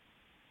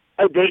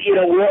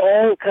 we're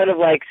all kind of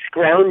like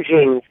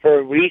scrounging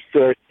for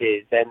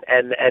resources and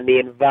the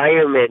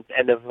environment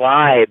and the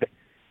vibe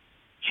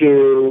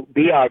to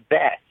be our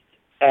best,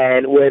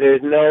 and where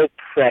there's no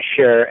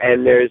pressure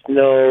and there's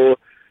no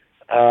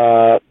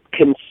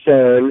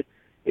concern.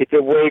 It's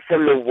away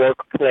from the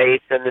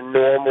workplace and the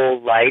normal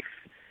life,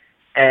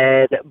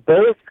 and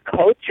both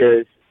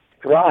cultures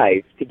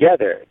thrive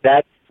together.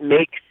 That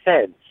makes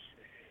sense.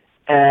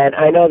 And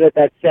I know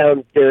that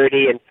sounds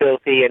dirty and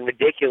filthy and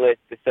ridiculous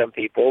to some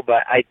people,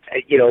 but I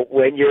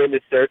when you're in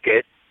the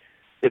circus,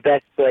 the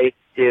best place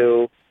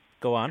to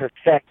go on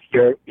perfect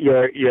your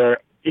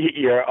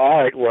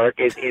artwork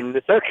is in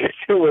the circus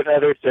with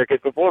other circus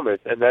performers,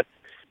 and that's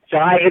so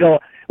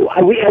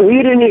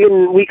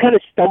we kind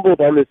of stumbled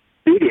on this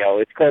studio.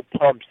 It's called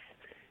Pumps.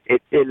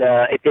 It's in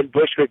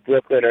Bushwick,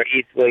 Brooklyn, or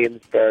East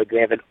Williamsburg. They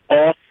have an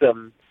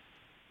awesome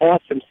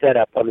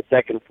setup on the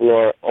second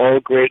floor. All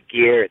great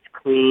gear. It's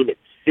clean. It's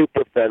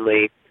super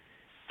friendly.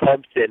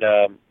 Pumps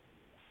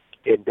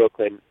in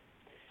Brooklyn,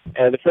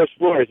 and the first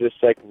floor is this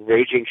like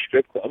raging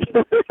strip club.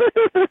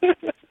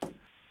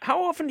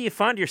 How often do you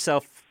find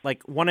yourself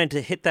like wanting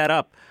to hit that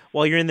up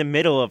while you're in the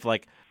middle of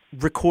like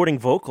recording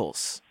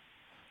vocals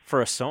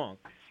for a song?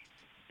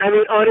 I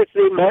mean,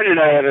 honestly, Martin and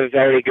I have a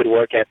very good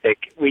work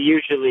ethic. We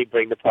usually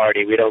bring the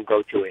party. We don't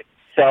go to it.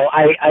 So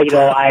I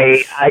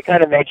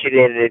kind of mentioned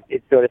it, and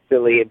it's sort of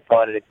silly and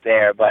fun, and it's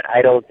there. But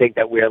I don't think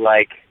that we're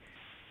like,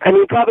 I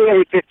mean, probably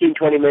every 15,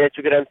 20 minutes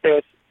we get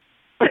downstairs.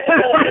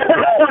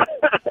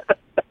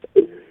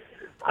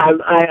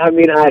 I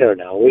mean, I don't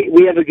know.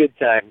 We have a good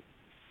time.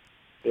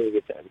 We have a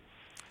good time.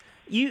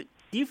 Do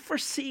you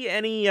foresee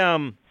any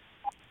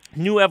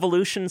new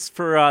evolutions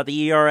for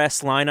the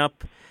ERS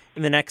lineup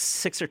in the next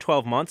 6 or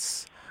 12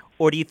 months,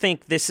 or do you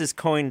think this is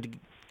going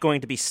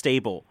to be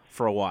stable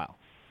for a while?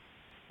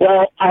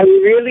 Well, I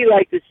would really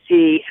like to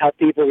see how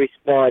people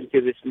respond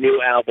to this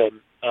new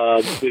album.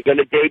 We're going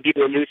to debut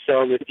a new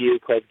song with you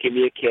called "Give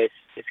Me a Kiss."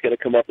 It's going to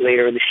come up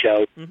later in the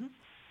show. Mm-hmm.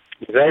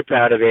 I'm very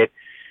proud of it.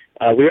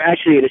 We were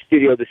actually in the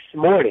studio this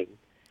morning,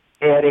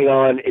 adding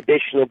on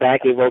additional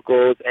backing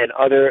vocals and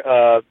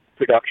other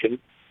production,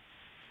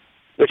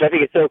 which I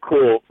think is so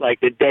cool.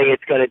 Like the day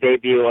it's going to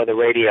debut on the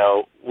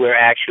radio, we're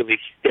actually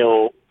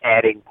still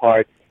adding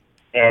parts,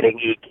 adding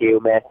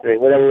EQ,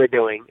 mastering, whatever we're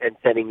doing, and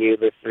sending you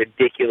this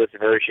ridiculous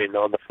version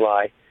on the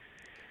fly.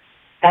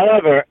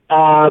 However,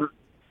 Martin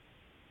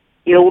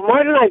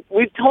and I,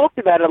 we've talked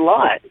about it a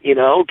lot,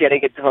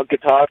 getting a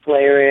guitar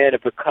player in, a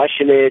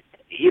percussionist,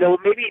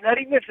 maybe not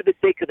even for the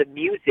sake of the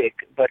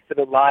music, but for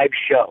the live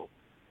show.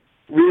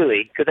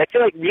 Really, because I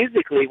feel like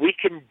musically we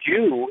can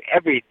do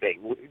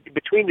everything.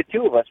 Between the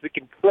two of us, we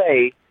can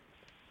play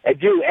and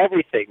do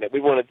everything that we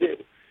want to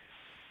do.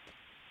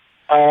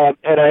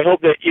 And I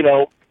hope that,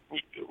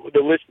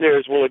 the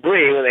listeners will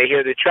agree when they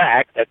hear the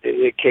track that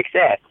it kicks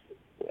ass.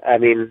 I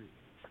mean,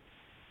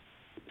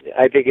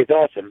 I think it's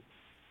awesome.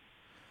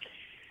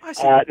 I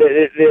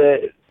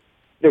see.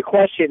 The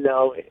question,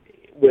 though,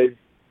 was,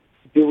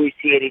 do we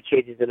see any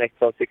changes in the next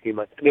 12, 16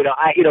 months? I mean,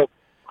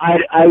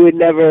 I would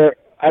never...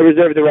 I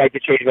reserve the right to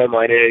change my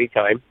mind at any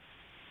time.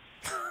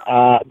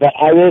 But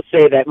I will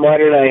say that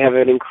Martin and I have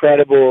an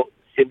incredible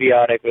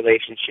symbiotic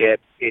relationship.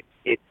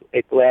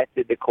 It's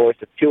lasted the course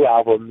of 2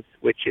 albums,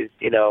 which is,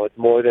 it's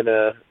more than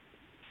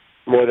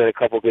a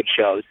couple good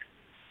shows.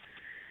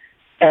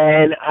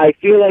 And I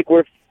feel like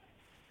we're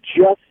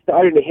just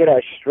starting to hit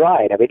our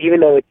stride. I mean,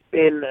 even though it's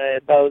been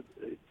about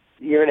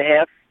year and a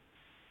half.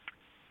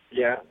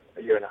 Yeah,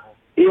 a year and a half.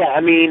 Yeah,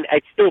 I mean,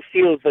 it still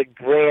feels like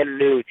brand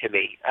new to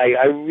me.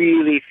 I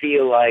really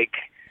feel like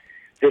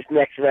this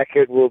next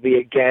record will be,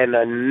 again,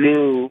 a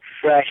new,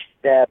 fresh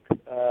step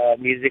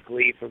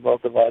musically for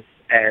both of us,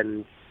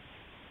 and,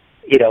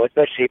 you know,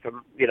 especially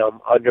from, you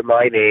know, under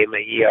my name,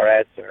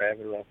 ERS or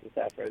Evan Russell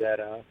Saffer, that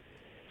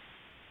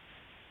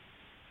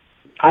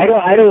I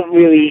don't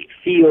really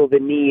feel the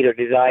need or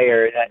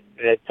desire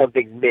that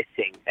something's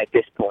missing at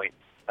this point.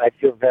 I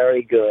feel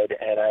very good,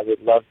 and I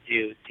would love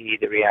to see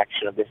the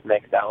reaction of this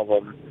next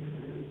album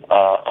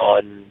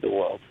on the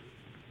world.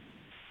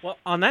 Well,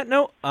 on that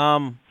note,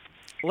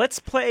 let's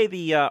play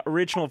the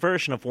original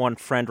version of One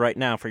Friend right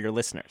now for your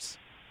listeners.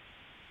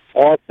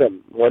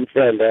 Awesome. One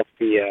Friend, that's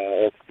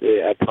the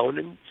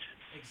opponent.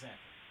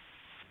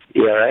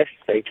 Exactly. ERS.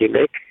 Thank you,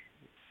 Nick.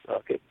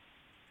 Okay.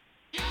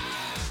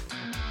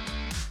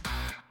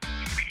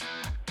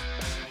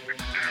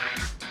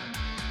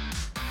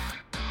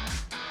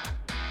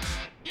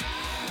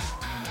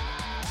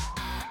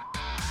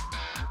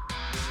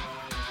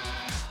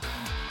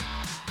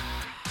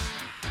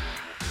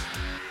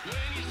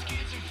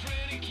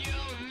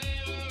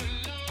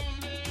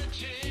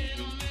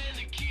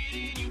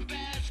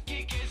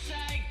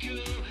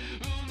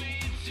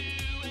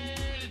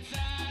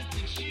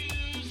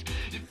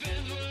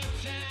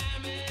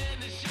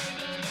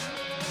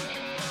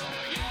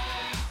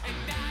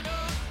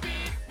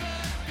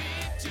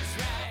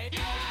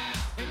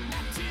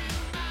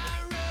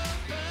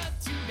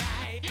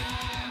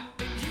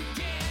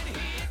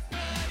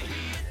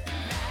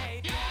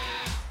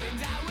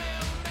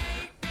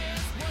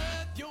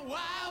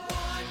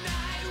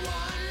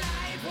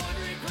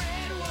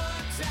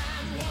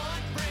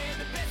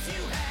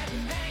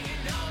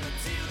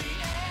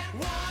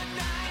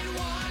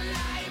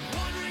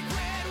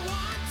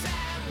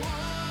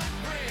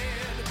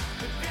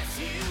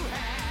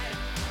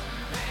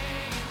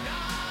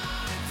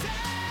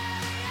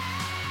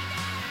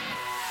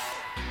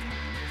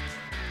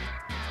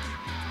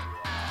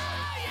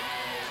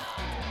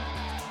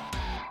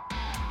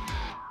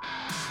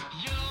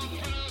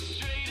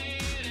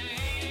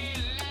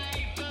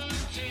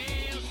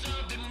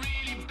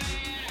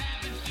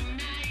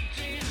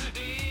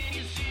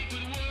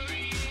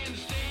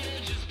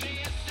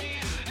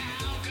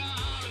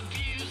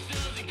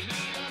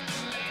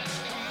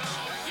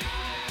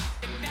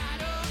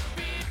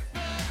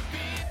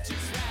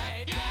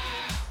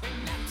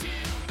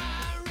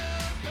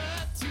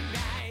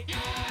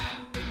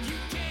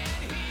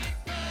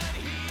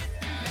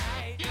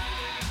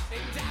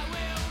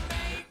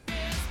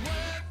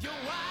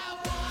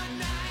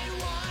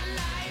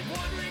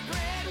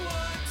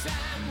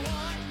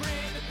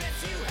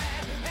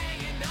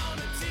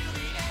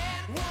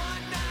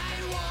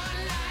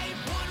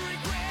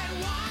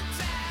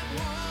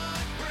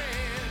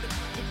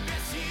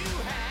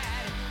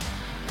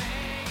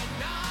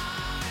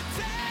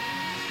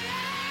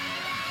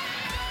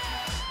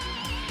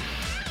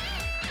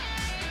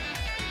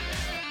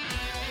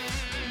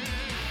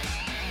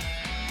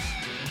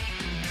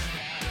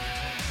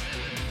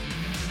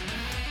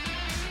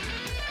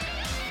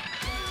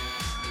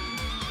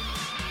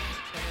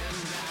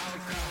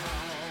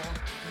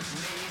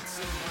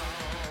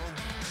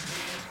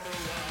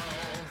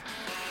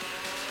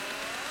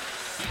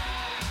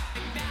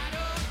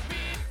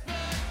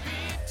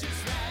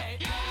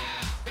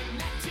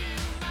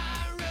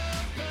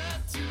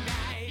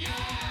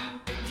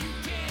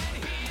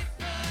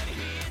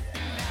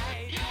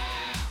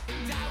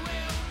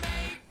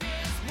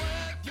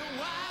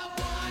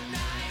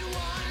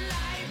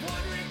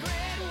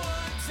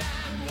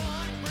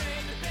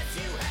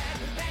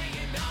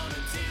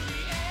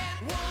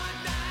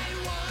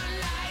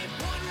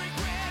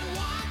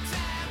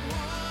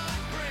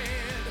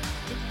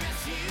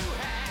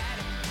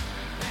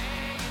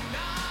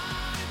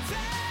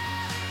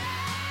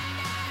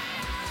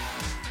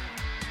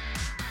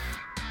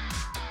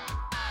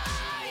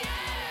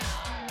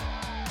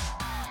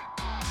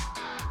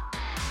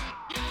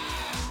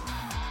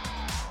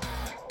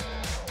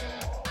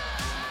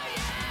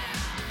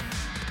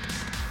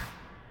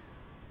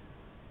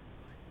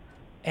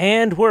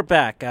 And we're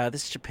back.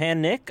 This is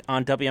Japan Nick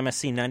on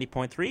WMSC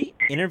 90.3,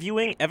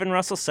 interviewing Evan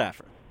Russell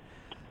Saffer.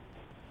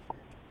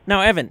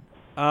 Now, Evan,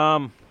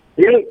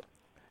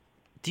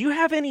 do you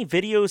have any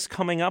videos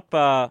coming up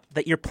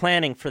that you're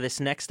planning for this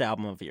next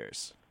album of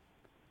yours?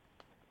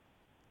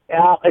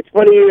 It's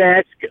funny you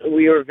ask.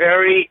 We were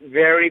very,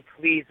 very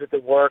pleased with the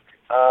work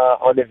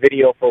on the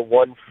video for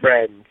One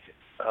Friend.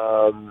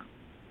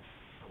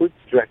 Who's the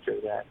director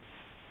of that?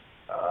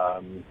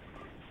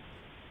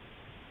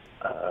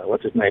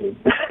 What's his name?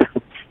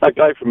 That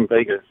guy from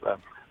Vegas.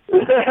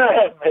 We'll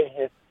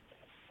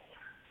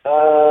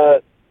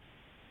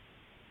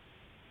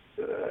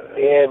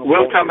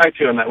come back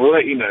to you on that. We'll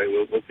let you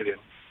know. We'll get in.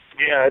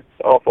 Yeah, it's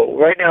awful.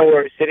 Right now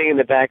we're sitting in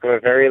the back of a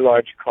very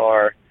large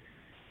car,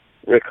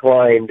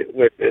 reclined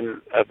with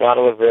a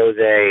bottle of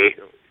rosé,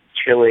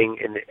 chilling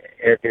in the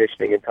air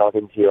conditioning and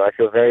talking to you. I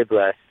feel very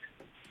blessed.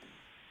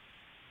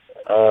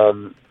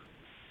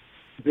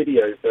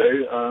 videos,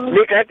 though.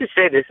 Nick, I have to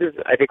say, this is,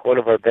 I think, one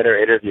of our better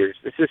interviews.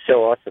 This is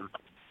so awesome.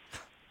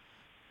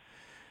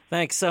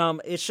 Thanks.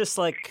 It's just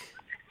like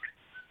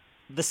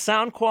the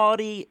sound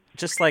quality,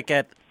 just like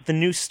at the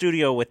new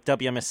studio with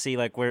WMSC,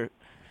 like we're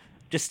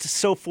just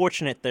so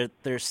fortunate that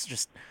there's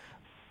just,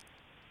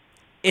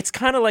 it's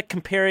kind of like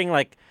comparing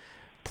like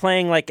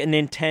playing like a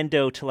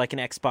Nintendo to like an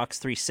Xbox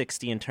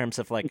 360 in terms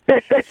of like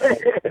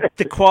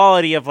the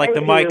quality of like the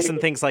mics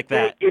and things like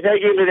that. You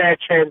don't give me that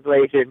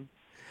translation.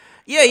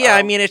 Yeah.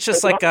 I mean, it's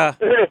just like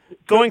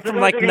going from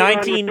like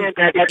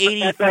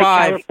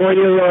 1985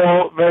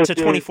 to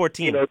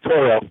 2014.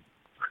 Toro.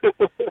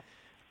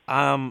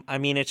 I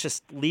mean, it's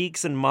just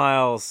leagues and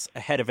miles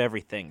ahead of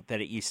everything that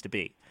it used to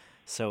be.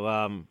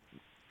 So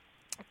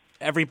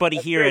everybody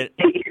here at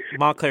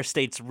Montclair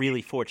State's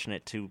really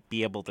fortunate to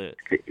be able to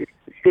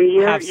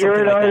have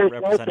something like that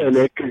represented.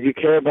 Nick, because you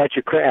care about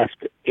your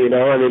craft. I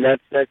mean,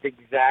 that's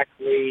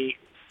exactly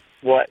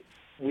what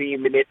we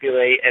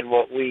manipulate and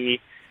what we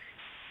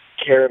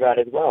care about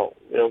as well.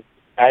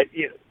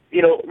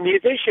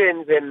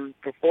 Musicians and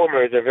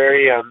performers are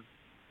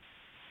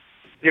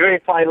they're very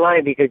fine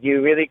line because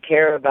you really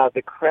care about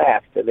the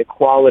craft and the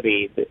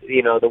quality,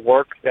 the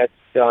work that's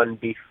done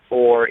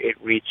before it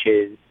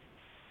reaches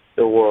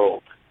the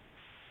world.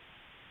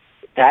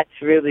 That's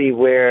really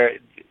where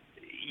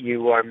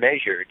you are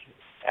measured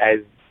as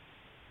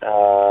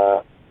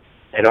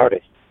an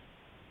artist.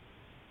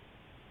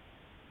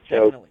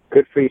 So Definitely.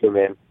 Good for you,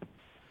 man.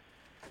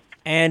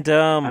 And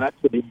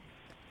actually,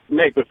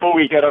 Nick, before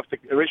we get off the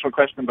original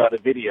question about the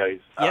videos,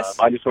 yes?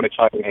 I just want to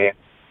chime in here.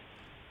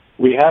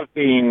 We have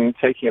been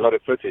taking a lot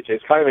of footage.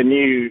 It's kind of a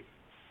new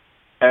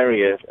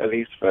area, at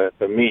least for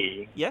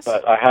me. Yes.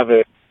 But I have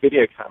a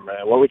video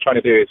camera. What we're trying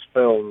to do is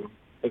film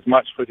as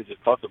much footage as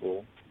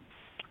possible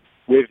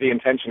with the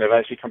intention of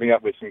actually coming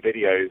up with some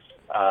videos,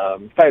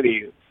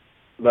 fairly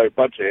low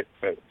budget,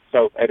 but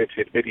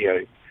self-edited video.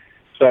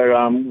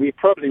 So we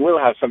probably will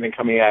have something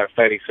coming out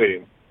fairly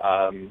soon,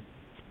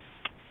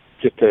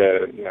 just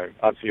to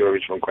answer your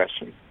original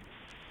question.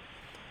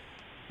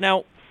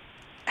 Now,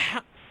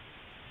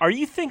 are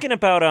you thinking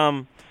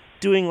about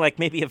doing like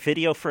maybe a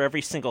video for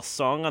every single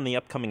song on the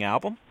upcoming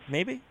album?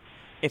 Maybe,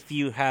 if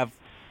you're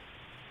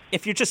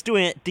just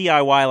doing it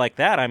DIY like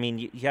that, I mean,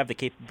 you have the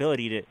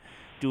capability to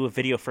do a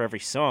video for every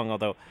song.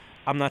 Although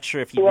I'm not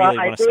sure if you really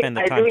want to spend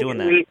the time doing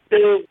that.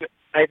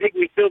 I think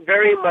we still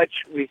very much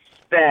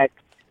respect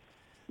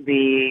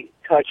the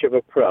touch of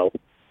a pro.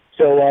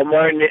 So while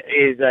Martin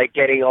is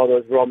getting all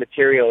those raw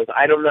materials,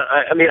 I'm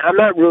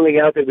not ruling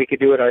out that we could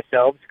do it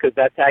ourselves, because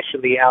that's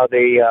actually how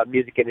the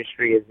music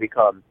industry has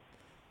become.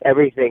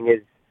 Everything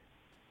is,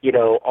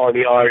 on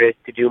the artist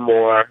to do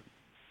more,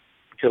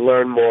 to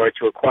learn more,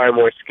 to acquire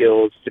more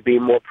skills, to be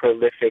more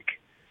prolific,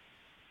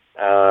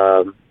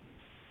 and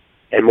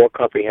more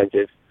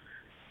comprehensive.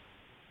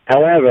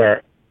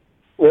 However,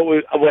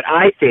 what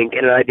I think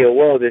in an ideal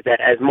world is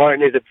that as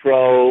Martin is a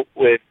pro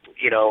with,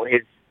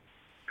 his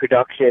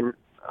production,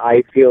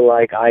 I feel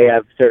like I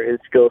have certain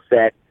skill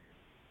set.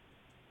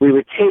 We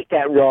would take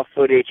that raw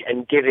footage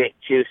and give it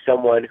to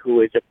someone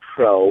who is a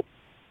pro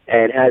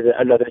and has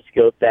another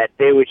skill set.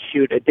 They would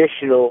shoot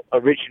additional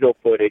original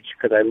footage,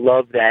 because I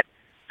love that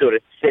sort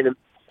of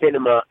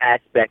cinema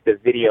aspect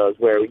of videos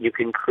where you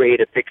can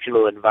create a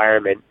fictional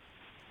environment,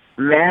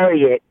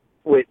 marry it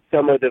with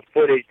some of the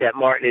footage that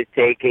Martin is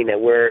taking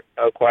and we're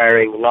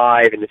acquiring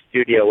live in the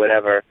studio,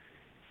 whatever,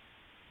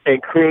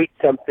 and create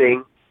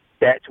something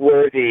that's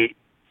worthy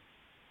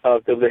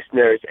of the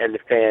listeners and the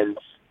fans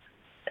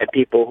and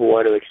people who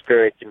want to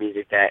experience the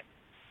music that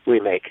we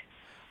make.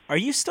 Are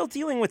you still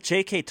dealing with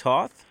J.K.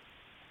 Toth?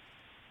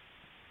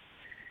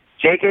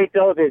 J.K.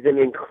 Toth is an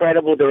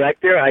incredible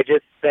director. I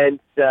just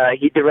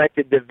he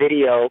directed the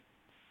video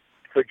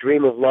for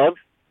Dream of Love.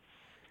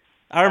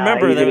 I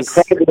remember that was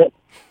a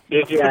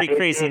pretty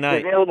crazy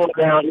night. It's available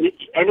now.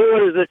 Anyone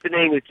who's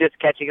listening who's just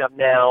catching up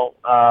now,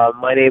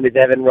 my name is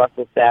Evan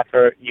Russell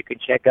Saffer. You can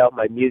check out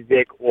my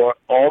music or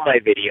all my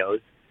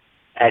videos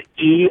at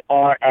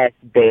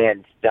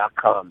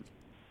ersband.com.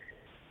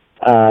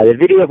 The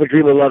video for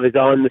Dream of Love is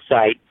on the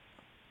site.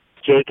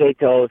 J.K.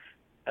 Toth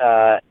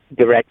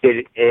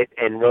directed it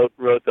and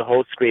wrote the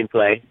whole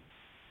screenplay.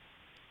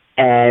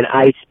 And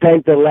I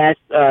spent the last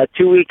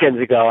 2 weekends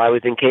ago, I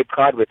was in Cape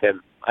Cod with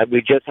him.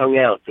 We just hung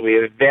out. So we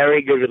have a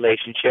very good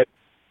relationship.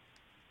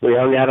 We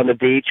hung out on the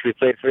beach. We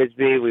played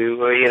Frisbee. We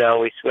were,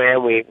 we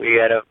swam. We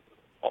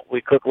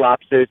cooked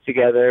lobsters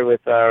together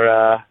with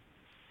our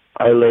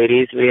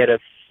ladies. We had a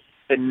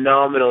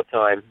phenomenal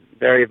time.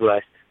 Very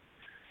blessed.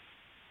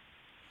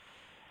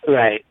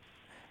 Right.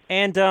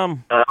 And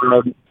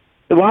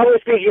while we're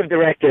speaking of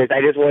directors,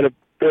 I just want to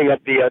bring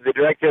up the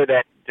director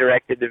that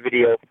directed the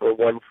video for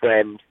One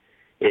Friend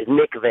is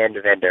Nick Van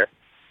de Vender,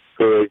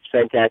 who is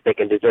fantastic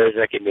and deserves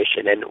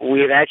recognition. And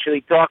we've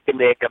actually talked to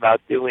Nick about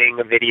doing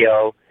a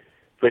video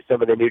for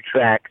some of the new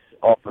tracks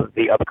off of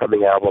the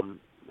upcoming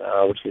album,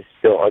 which is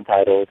still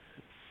untitled,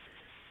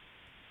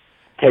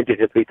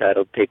 tentatively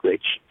titled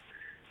Pigwitch.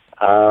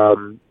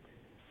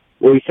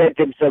 We sent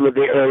him some of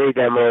the early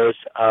demos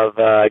of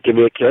Give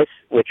Me a Kiss,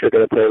 which we're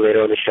going to play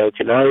later on the show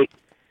tonight.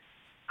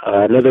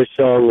 Another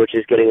song which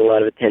is getting a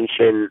lot of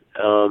attention,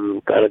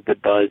 got a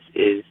good buzz,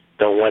 is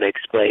Don't Want to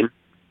Explain.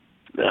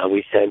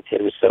 We sent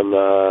him some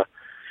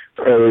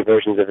early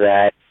versions of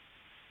that.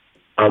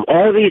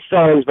 All these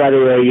songs, by the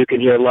way, you can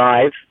hear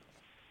live.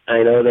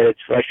 I know that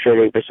it's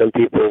frustrating for some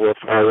people who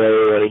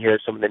really want to hear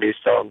some of the new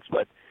songs,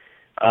 but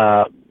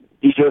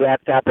DJ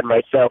Laptop and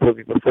myself will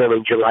be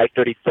performing July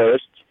 31st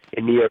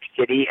in New York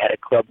City at a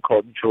club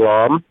called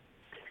Drum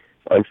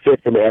on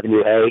 5th and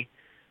Avenue A.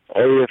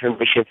 All the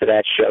information for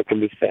that show can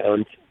be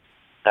found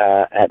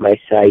at my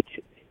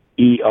site,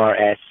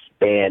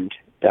 ersband.com.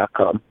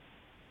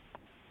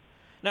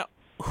 Now,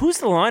 who's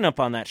the lineup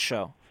on that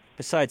show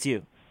besides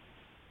you?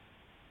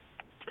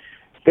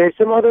 There's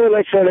some other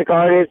electronic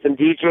artists, some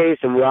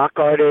DJs, some rock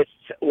artists.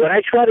 What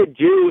I try to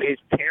do is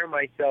pair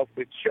myself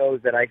with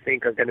shows that I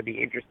think are going to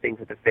be interesting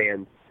for the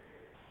fans.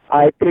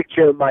 I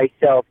picture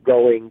myself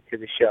going to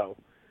the show.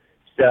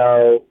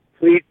 So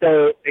please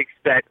don't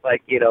expect,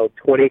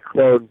 20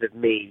 clones of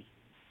me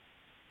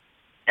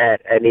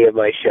at any of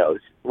my shows.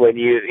 When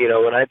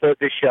when I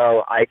book a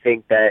show, I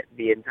think that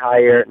the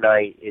entire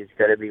night is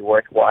going to be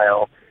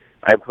worthwhile.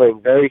 I'm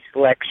playing very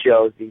select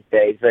shows these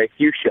days, very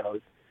few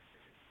shows.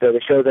 So the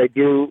shows I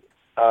do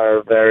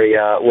are very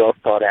well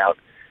thought out.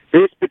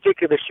 This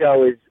particular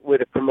show is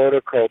with a promoter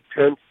called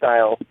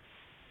Turnstile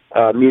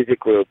Music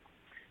Group,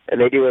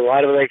 and they do a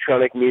lot of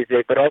electronic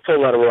music, but also a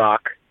lot of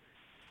rock.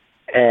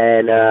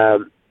 And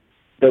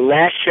the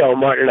last show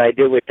Martin and I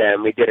did with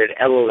them, we did at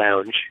Ella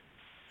Lounge.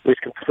 It was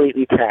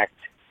completely packed.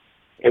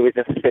 It was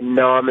a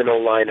phenomenal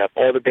lineup.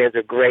 All the bands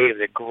were great. It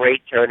was a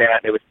great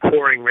turnout. It was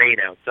pouring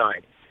rain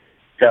outside.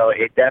 So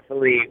it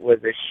definitely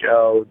was a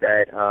show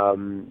that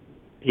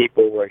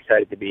people were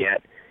excited to be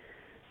at.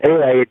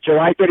 Anyway,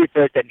 July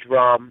 31st at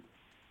Drum.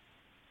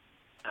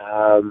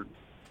 The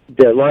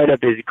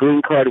lineup is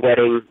Green Card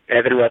Wedding,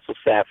 Evan Russell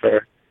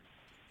Saffer,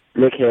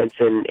 Nick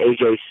Hansen,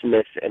 AJ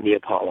Smith, and the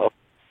Apollo.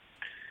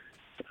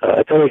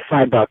 It's only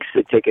 $5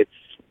 the tickets.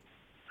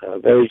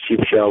 Very cheap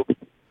show,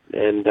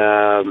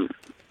 and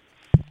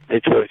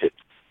it's worth it.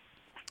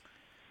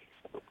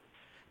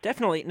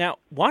 Definitely. Now,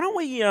 why don't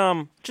we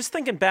just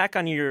thinking back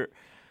on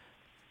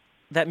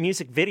that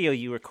music video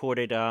you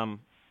recorded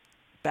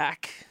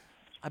back,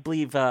 I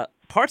believe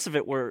parts of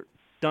it were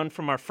done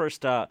from our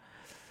first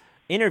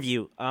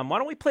interview. Why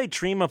don't we play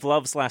Dream of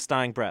Love's Last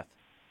Dying Breath?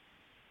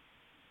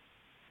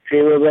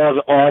 Dream of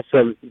Love,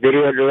 awesome.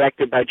 Video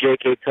directed by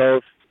J.K.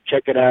 Tove.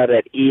 Check it out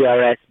at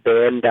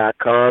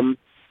ersband.com.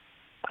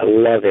 I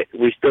love it.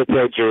 We still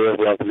play Dream of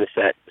Love in the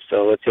set,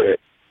 so let's hear it.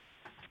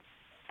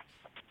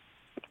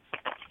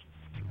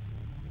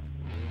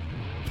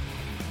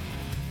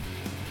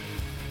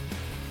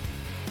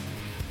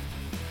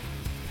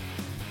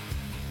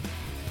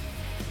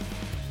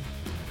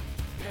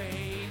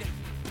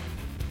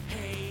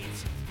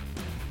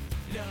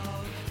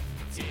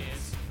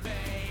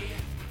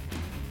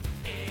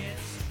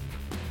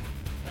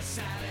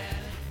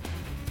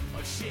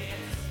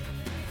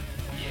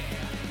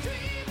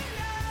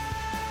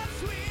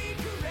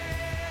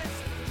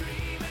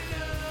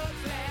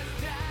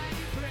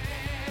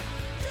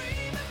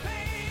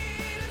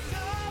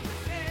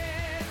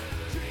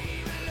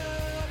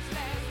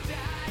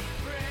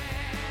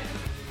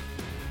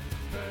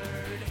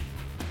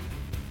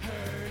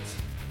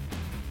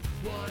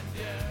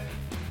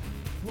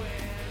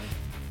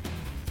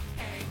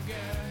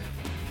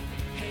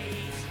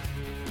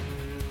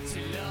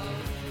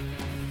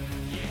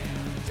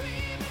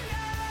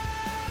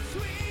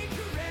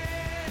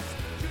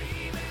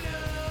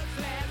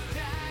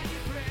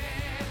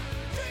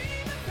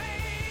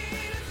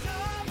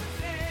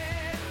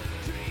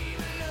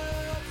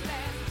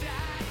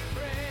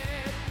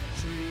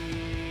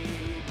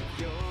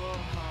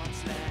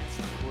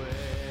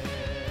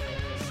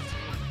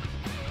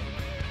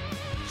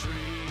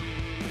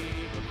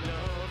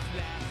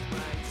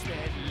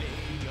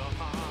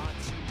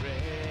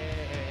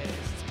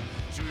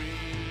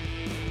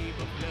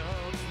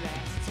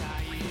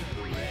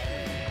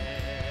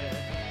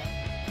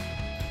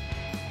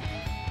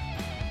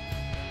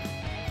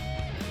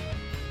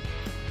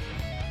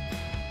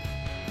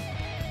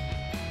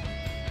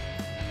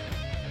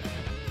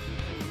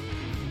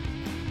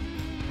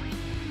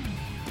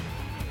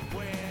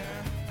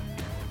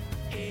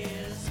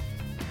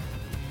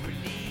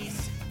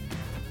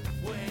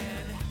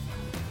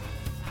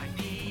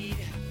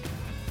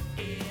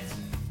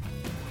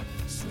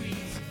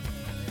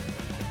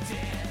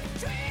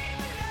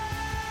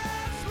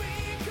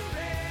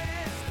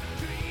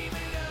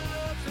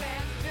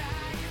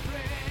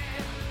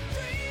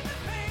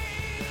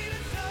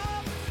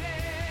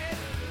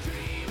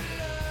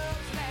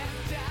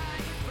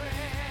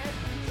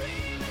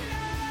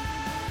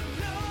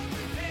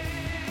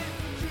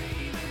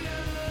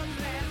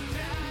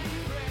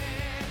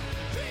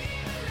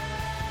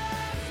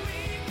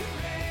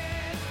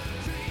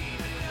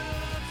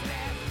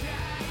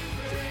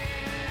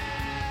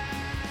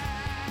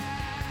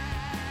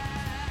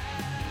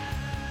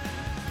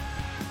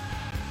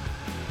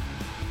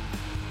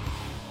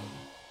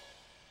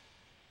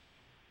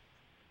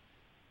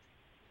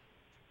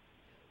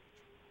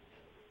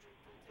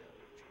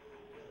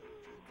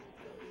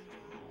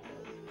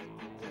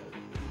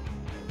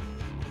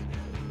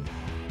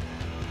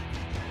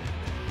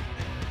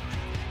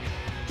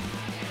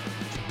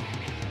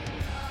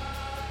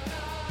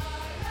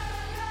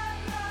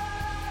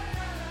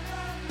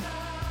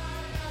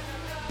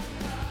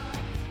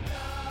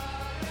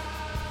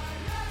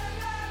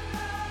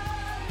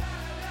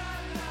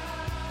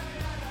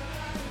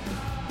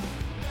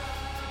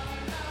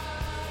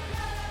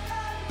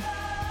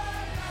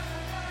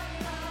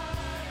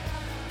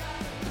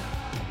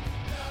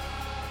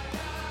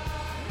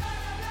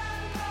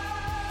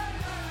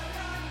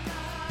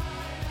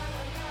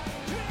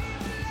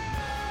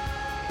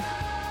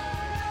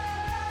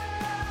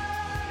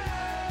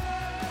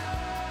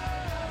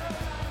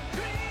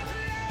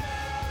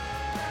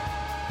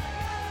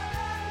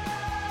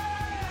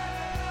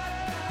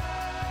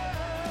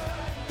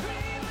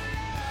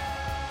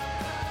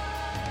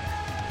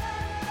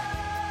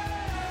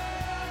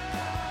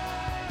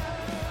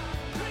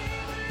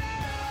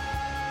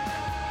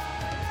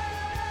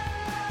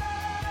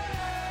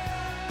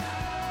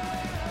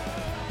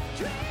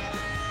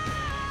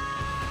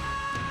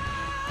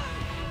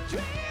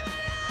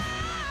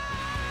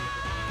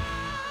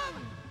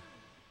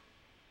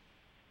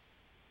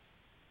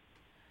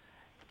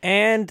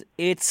 And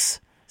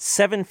it's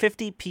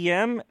 7:50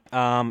 p.m.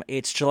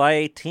 It's July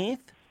 18th.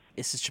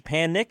 This is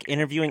Japan Nick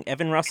interviewing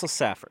Evan Russell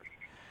Safford.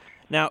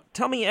 Now,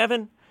 tell me,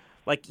 Evan,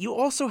 like you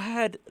also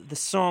had the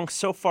song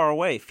 "So Far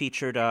Away"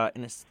 featured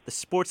in the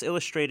Sports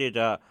Illustrated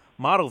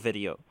model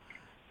video.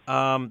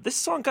 This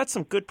song got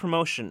some good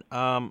promotion.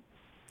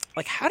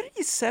 Like, how did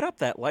you set up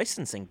that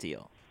licensing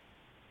deal?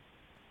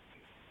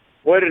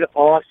 What an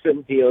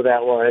awesome deal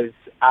that was.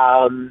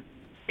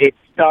 It's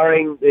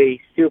starring the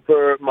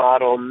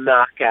supermodel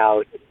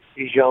knockout,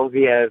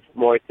 Geneviève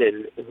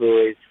Morton,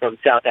 who is from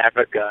South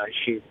Africa.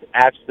 She's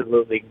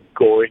absolutely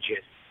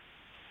gorgeous.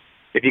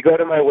 If you go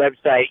to my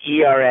website,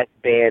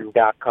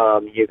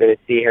 ersband.com, you're going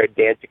to see her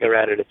dancing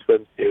around in a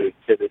swimsuit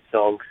to the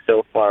song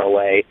 "So Far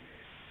Away."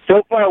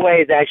 "So Far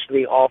Away" is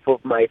actually off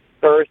of my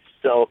first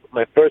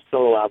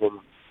solo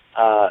album,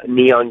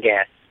 Neon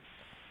Gas.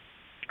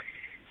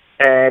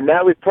 And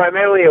that was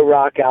primarily a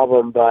rock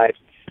album, but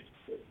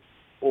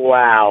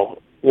wow,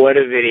 what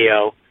a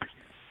video.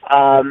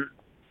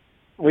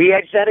 We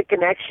had had a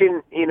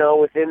connection,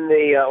 within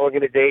the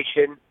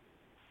organization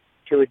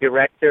to a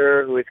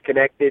director who was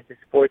connected to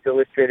Sports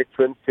Illustrated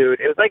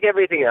Swimsuit. It was like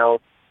everything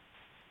else.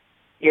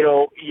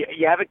 You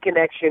have a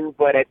connection,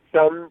 but at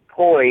some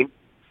point,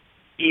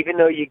 even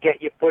though you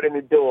get your foot in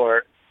the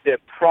door, the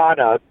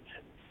product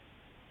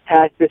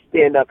has to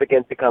stand up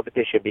against the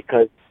competition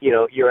because,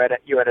 you're at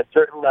a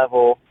certain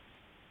level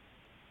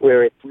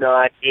where it's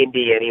not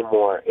indie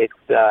anymore. It's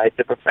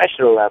a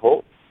professional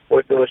level.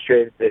 Sports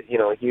Illustrated is,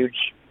 a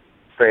huge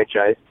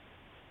franchise.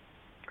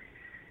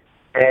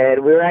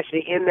 And we were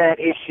actually in that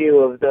issue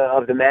of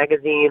the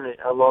magazine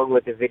along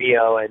with the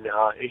video, and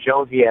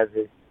Geneviève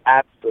is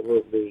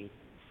absolutely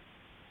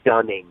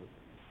stunning.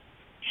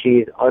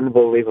 She's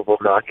unbelievable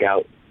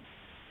knockout.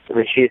 I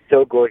mean, she is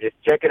so gorgeous.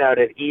 Check it out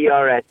at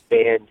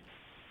ersband.com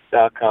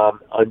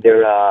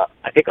under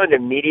under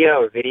media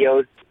or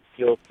videos.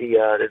 You'll see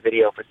the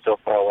video for "So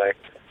Far Away."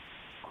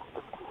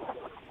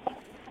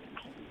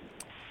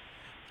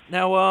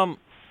 Now,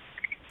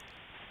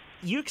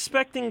 you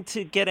expecting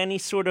to get any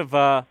sort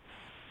of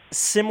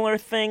similar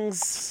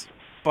things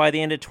by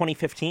the end of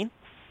 2015?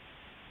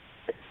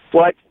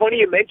 Well, it's funny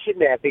you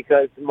mentioned that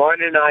because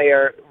Martin and I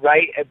are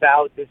right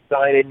about to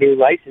sign a new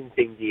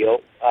licensing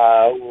deal.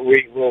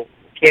 We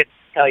can't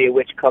tell you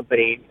which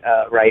company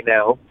right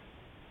now,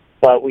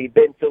 but we've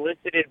been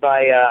solicited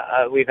by,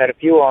 we've had a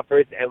few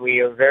offers, and we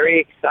are very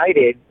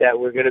excited that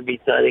we're going to be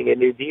signing a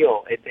new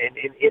deal. And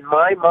in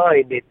my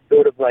mind, it's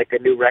sort of like a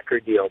new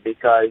record deal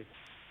because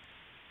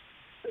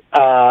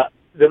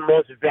the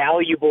most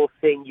valuable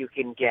thing you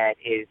can get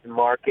is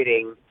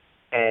marketing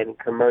and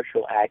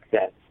commercial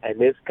access.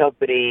 And this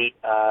company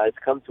has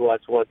come to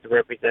us, wants to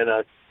represent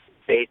us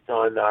based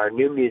on our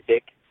new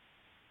music,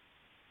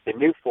 the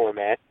new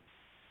format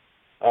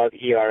of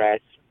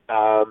ERS,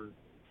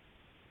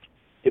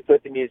 to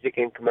put the music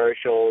in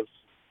commercials,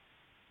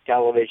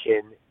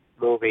 television,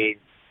 movies,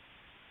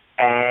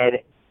 and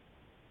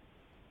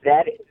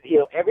that,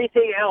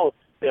 everything else,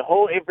 the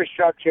whole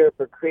infrastructure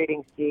for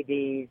creating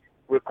CDs,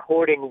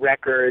 recording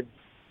records,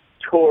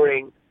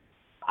 touring,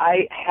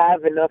 I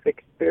have enough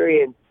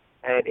experience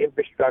and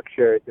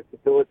infrastructure to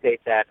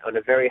facilitate that on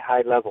a very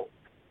high level.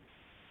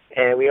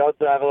 And we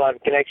also have a lot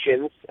of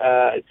connections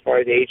as far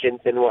as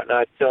agents and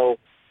whatnot. So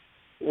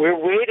we're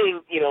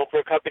waiting, for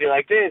a company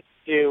like this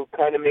to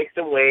kind of make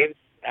some waves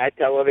at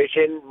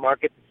television,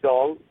 market the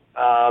song,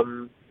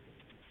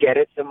 get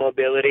it some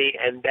mobility,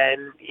 and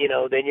then,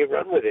 then you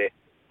run with it.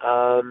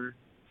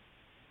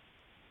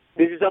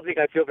 This is something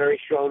I feel very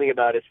strongly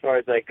about as far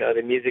as like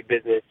the music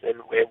business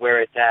and where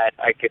it's at.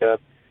 I could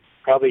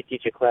probably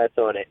teach a class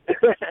on it.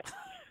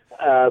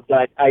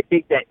 But I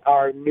think that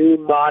our new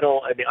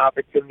model and the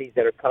opportunities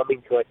that are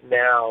coming to us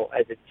now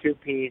as a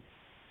two-piece,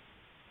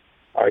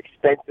 our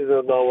expenses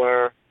are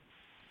lower,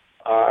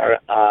 our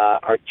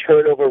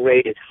turnover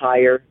rate is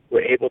higher.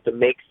 We're able to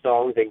make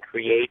songs and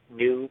create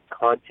new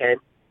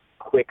content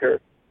quicker,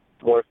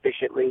 more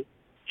efficiently,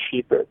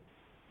 cheaper.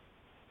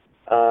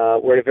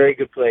 We're in a very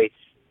good place,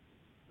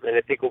 and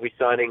I think we'll be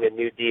signing a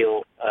new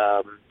deal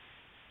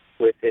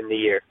within the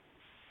year.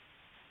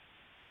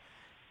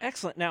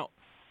 Excellent. Now,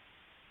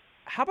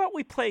 how about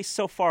we play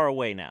 "So Far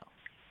Away" now?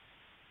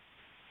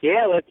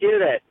 Yeah, let's do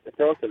that. That's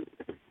awesome.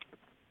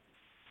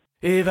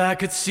 If I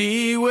could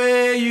see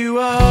where you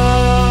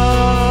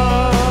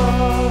are,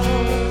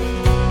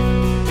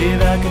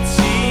 if I could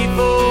see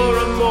for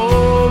a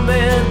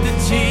moment the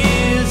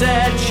tears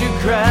that you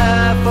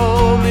cry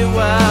for me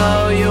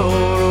while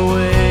you're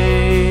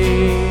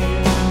away,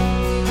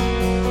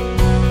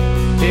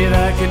 if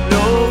I could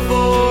know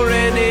for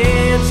an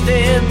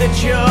instant that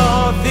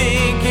you're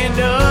thinking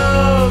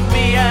of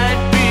me,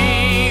 I'd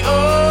be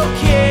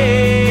okay.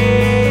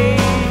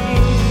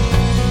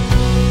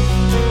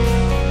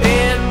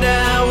 And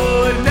I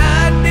would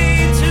not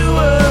need to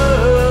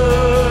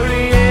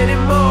worry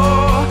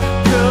anymore,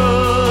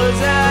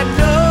 'cause I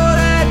know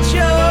that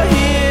you're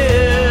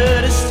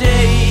here to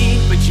stay.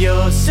 But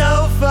you're so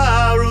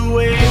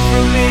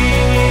from me.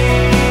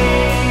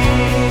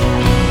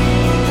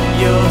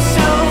 You're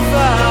so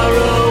far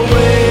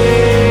away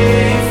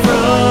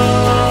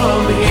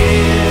from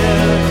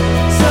here,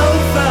 so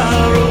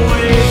far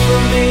away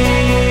from me.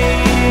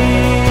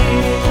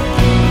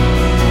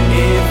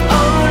 If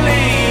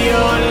only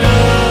your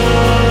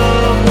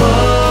love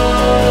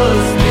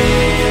was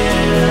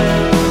near.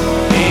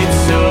 It's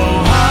so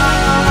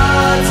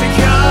hard to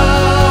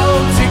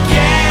come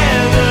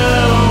together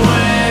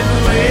when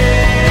we're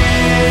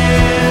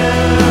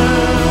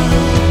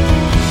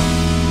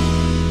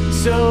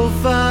so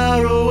far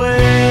away.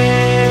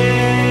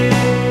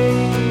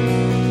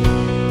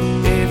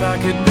 If I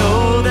could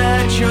know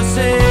that you're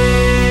safe,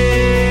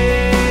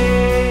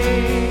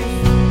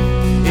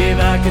 if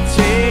I could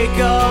take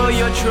all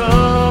your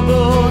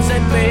troubles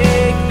and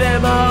make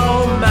them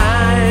all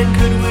mine,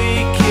 could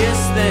we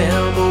kiss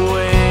them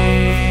away?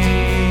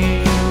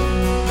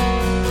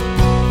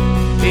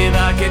 If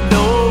I could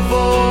know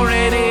for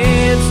an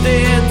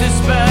instant,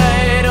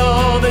 despite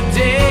all the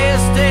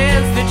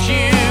distance, that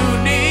you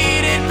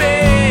needed me,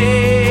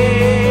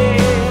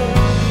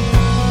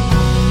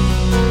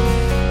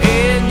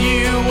 and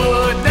you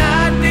would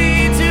not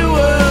need to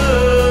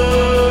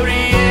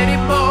worry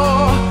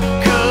anymore,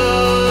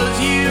 'cause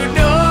you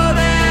know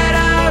that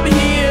I'm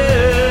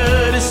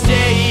here to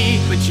stay.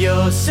 But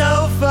you're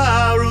so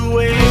far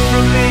away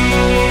from me.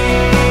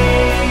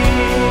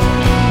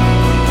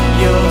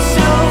 You're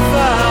so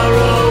far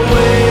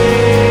away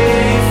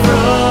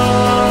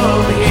from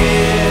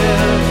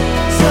here,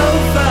 so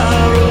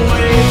far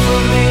away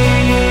from me.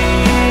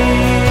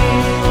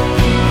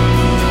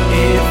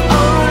 If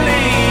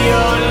only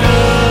your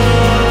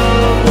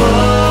love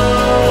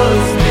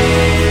was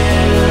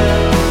near.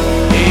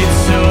 It's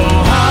so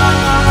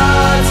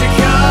hard to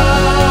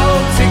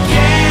come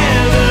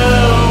together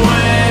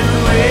when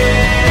we're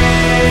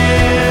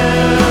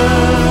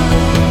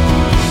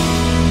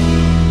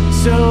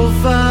so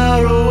far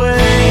away.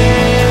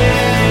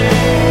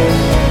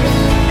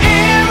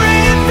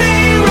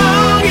 Everything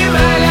wrong in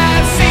my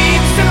life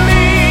seems to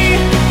me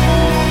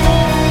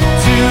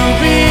to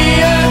be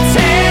a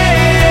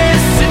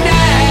test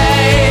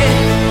tonight.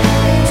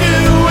 Do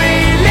we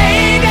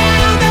lay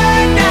down the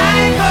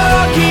knife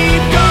or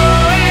keep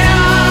going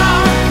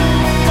on?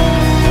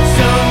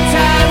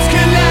 Sometimes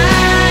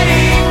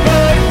colliding,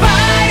 but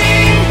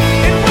fighting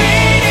and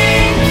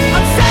waiting.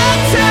 I'm so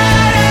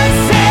tired of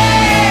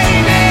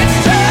saying it's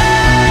true.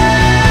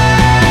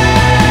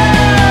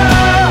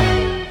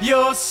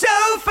 You're so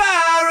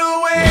far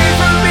away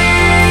from me.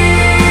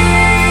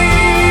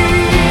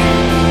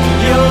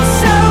 You're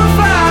so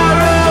far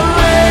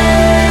away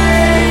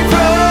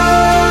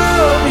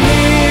from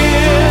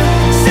here,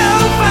 so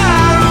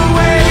far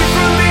away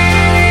from me.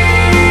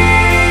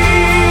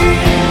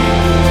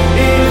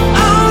 If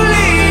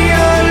only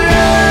your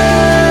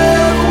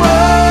love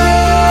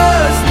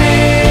was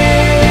near.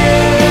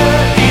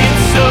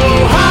 It's so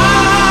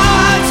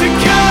hard to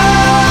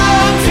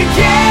come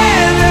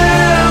together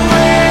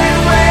when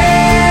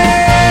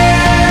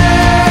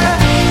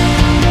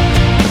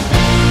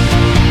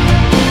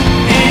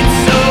it's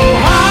so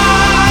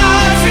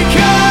hard to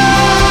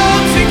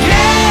come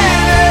together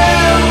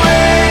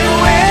when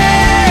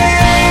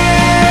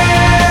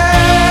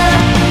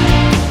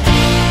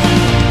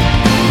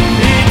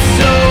it's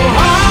so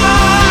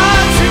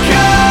hard to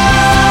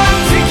come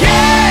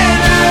together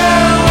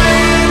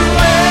when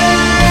we're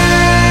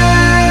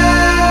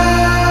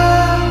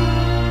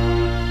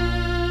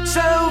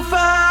so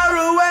far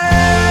away,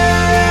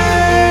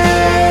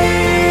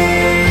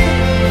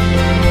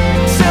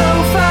 so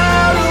far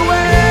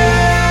away,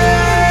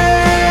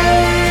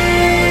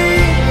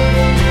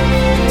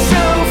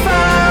 so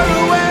far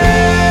away,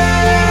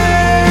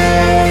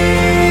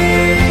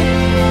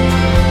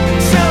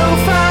 so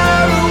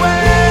far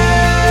away,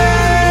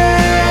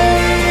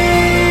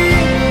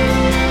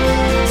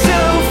 so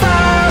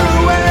far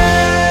away.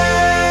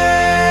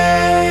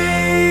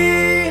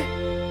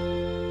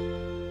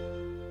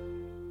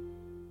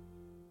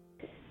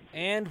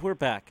 And we're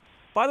back.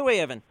 By the way,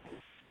 Evan,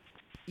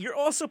 you're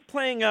also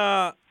playing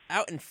out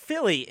in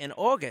Philly in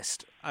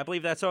August. I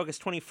believe that's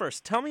August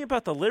 21st. Tell me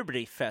about the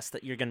Liberty Fest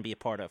that you're going to be a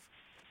part of.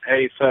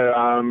 Hey, so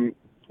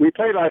we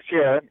played last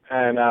year,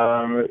 and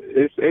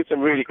it's a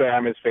really great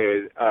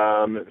atmosphere.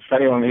 For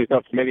anyone who's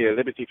not familiar,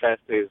 Liberty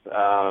Fest is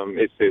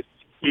it's this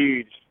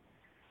huge.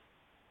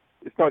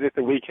 It's not just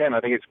a weekend. I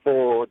think it's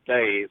 4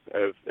 days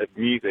of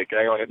music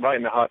going on right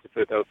in the heart of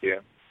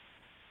Philadelphia,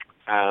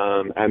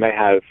 and they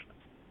have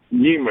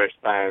numerous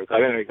bands. I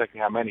don't know exactly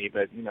how many,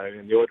 but in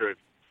the order of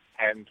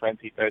 10,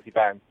 20, 30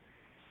 bands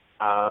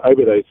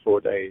over those 4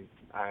 days.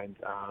 And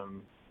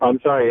I'm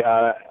sorry.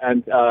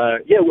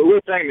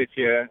 We're playing this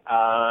year.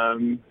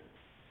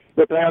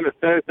 We're playing on a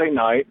Thursday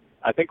night.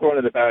 I think we're on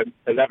at about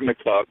 11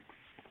 o'clock.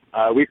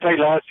 We played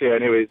last year,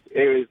 and it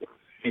was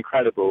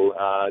incredible.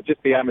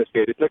 Just the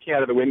atmosphere. Just looking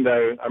out of the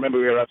window. I remember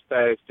we were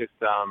upstairs, just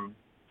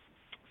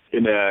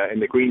in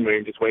the green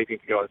room, just waiting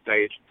to go on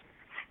stage.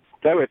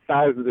 There were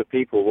thousands of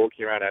people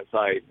walking around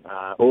outside.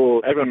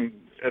 Everyone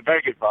a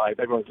very good vibe.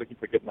 Everyone's looking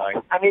for a good night.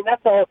 I mean,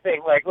 that's the whole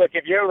thing. Like, look,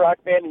 if you're a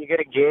rock band and you get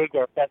a gig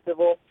or a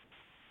festival,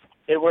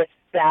 there were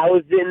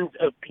thousands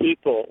of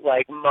people,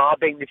 like,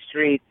 mobbing the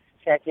streets,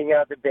 checking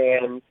out the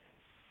band.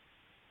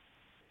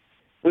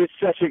 It was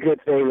such a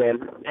good thing,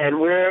 man. And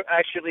we're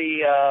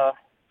actually,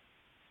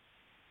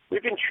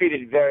 we've been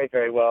treated very,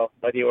 very well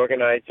by the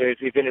organizers.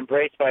 We've been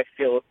embraced by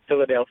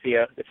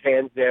Philadelphia. The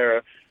fans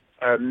there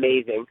are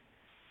amazing.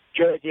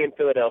 Jersey and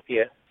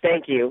Philadelphia,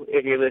 thank you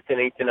if you're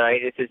listening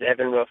tonight. This is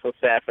Evan Russell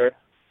Saffer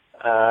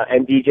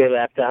and DJ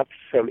Laptop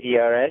from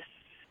ERS.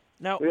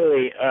 Now,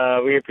 Really,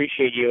 we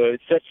appreciate you.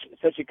 It's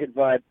such a good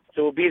vibe.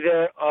 So we'll be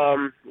there.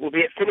 We'll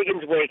be at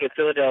Finnegan's Wake in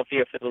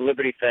Philadelphia for the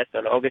Liberty Fest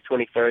on August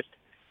 21st.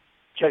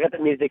 Check out the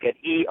music at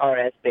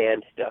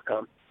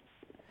ersband.com.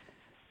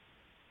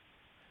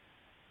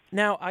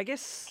 now, I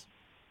guess,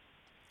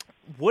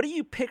 what do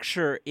you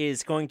picture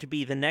is going to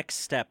be the next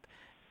step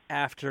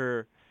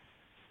after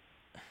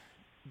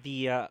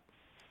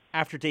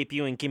after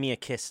debuting "Give Me a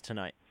Kiss"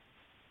 tonight?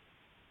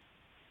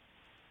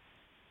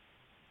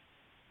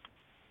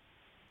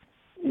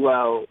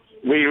 Well,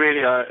 we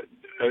really are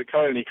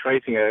currently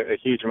creating a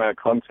huge amount of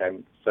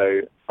content.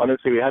 So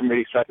honestly, we haven't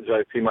really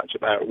strategized too much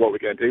about what we're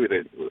going to do with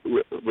it.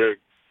 We're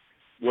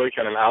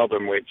working on an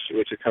album which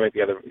is coming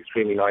together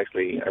extremely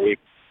nicely, and we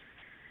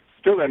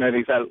still don't know the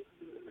exact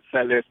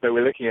set list, but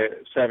we're looking at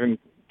 7+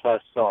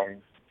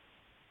 songs.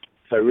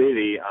 So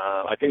really,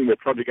 I think we're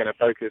probably going to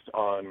focus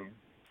on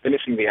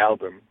finishing the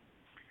album.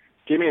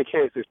 "Give Me a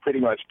Kiss" is pretty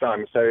much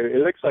done, so it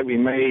looks like we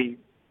may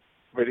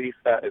release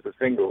that as a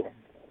single.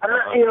 I'm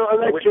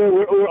not sure.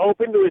 We're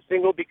open to a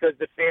single because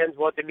the fans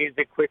want the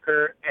music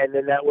quicker, and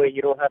then that way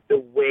you don't have to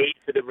wait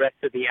for the rest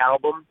of the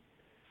album.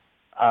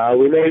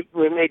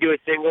 We may do a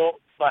single,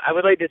 but I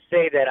would like to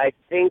say that I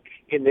think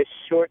in this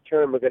short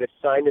term we're going to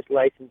sign this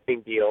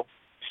licensing deal,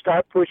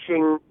 start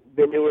pushing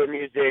the newer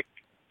music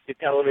to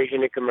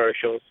television and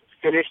commercials,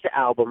 finish the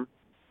album.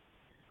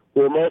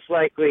 We'll most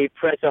likely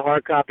press a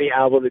hard copy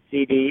album, a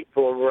CD,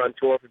 for when we're on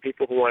tour for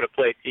people who want to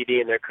play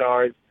CD in their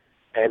cars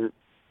and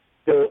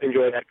still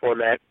enjoy that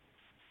format.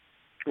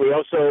 We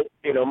also,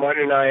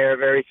 Martin and I are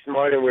very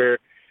smart, and we're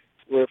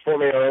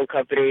forming our own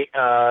company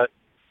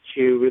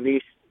to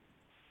release.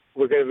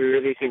 We're going to be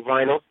releasing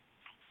vinyl.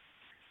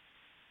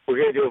 We're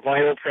going to do a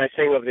vinyl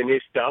pressing of the new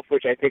stuff,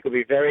 which I think will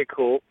be very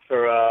cool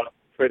for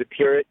the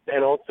purists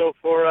and also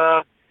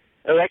for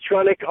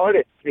electronic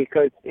artists,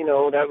 because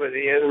that was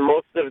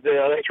most of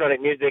the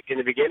electronic music in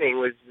the beginning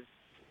was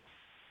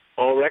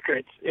all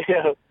records.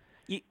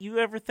 You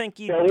ever think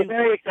you? So we're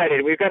very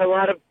excited. We've got a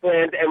lot of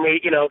plans, and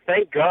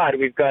thank God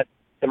we've got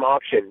some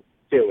options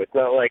too. It's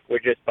not like we're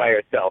just by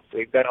ourselves.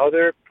 We've got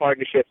other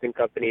partnerships and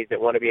companies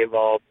that want to be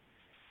involved.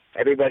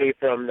 Everybody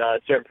from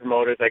certain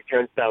promoters like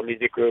Turnstile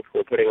Music Group, who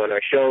are putting on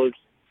our shows,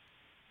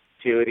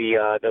 to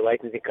the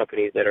licensing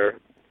companies that are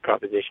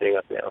propositioning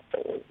us now.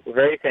 So we're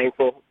very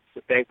thankful.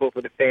 We're thankful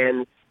for the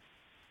fans.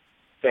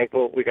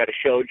 Thankful we got a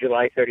show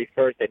July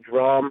 31st at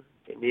Drum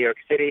in New York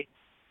City.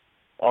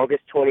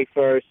 August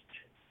 21st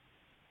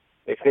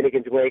at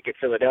Finnegan's Wake at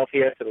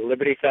Philadelphia for the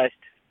Liberty Fest.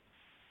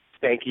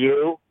 Thank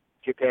you,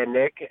 Japan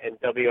Nick and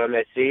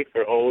WMSC,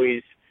 for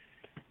always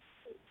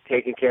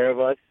taking care of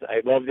us.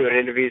 I love doing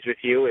interviews with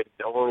you. It's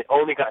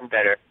only gotten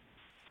better.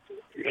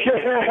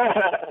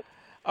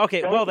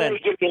 Okay, well then.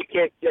 Don't give me a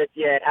kiss just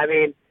yet. I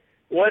mean,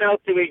 what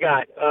else do we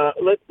got?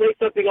 Let's play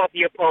something off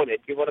The Opponent.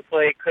 You want to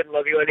play Couldn't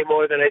Love You Any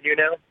More Than I Do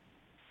Now?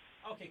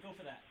 Okay, go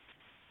for that.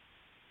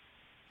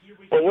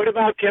 Well, what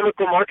about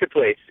Chemical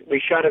Marketplace? We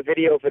shot a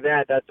video for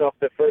that. That's off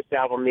the first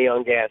album,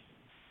 Neon Gas.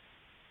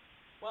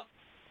 Well,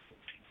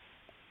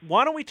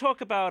 why don't we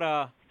talk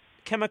about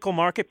Chemical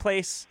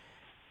Marketplace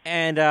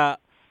and a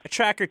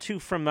track or two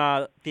from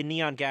the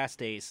Neon Gas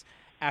days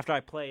after I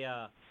play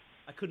I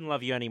Couldn't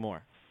Love You Any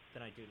More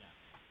Than I Do Now.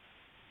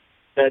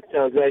 That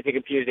sounds nice and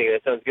confusing.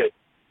 That sounds good.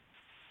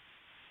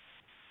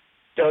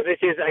 So this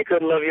is I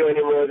Couldn't Love You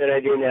Any More Than I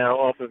Do Now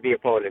off of The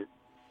Opponent.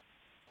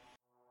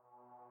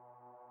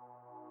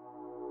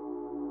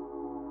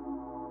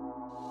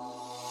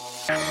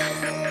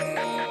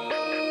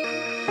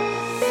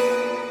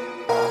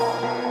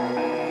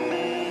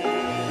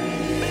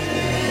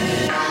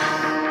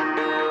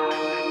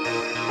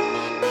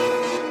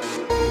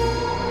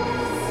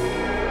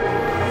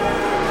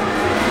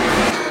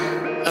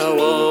 I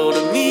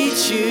wanna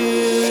meet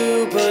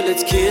you, but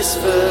let's kiss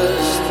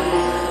first.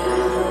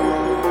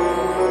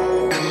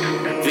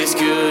 This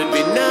could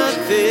be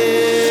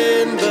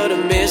nothing but a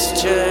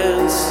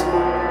mischance.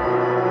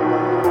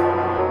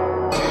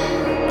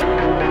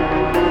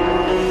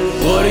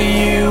 What do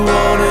you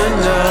wanna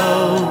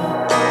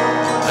know?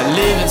 I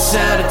live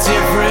inside a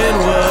different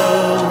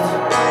world.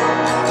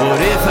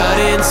 What if I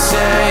didn't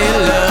say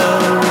hello?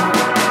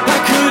 I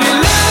couldn't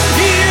love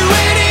you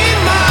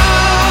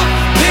anymore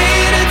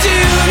than I do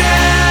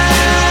now.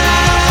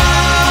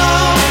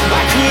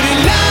 I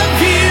couldn't love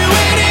you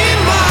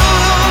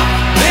anymore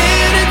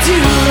than I do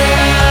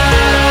now.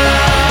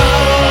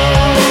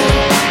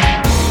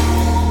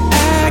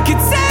 I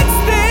could sense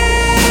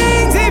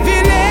things if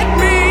you let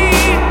me.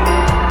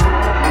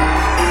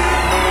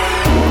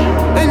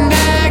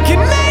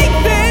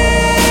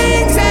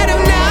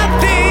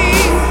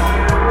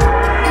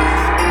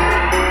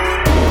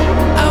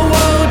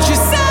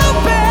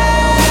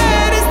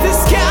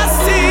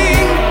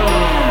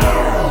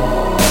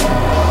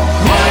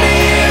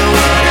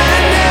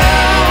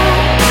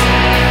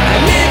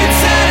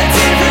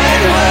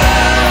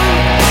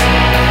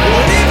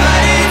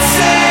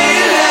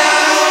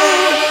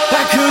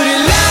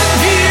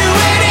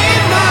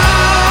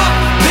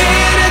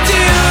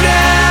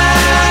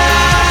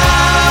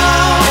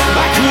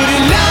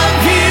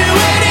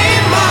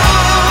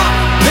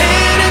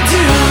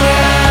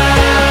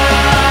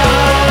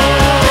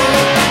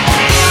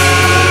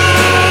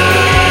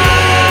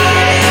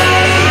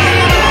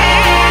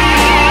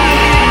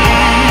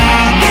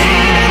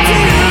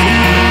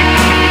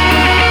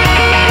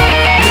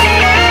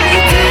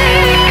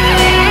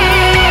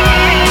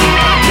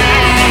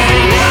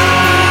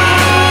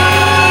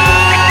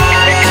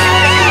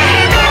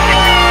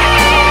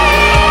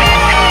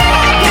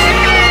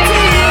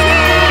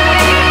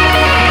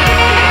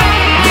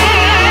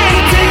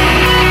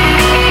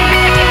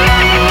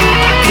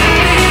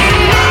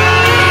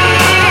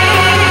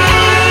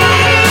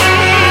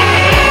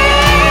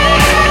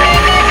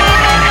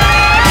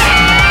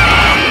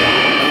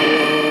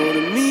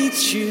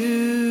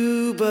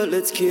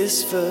 let's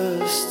kiss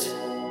first.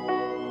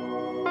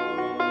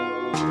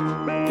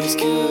 This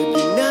could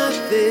be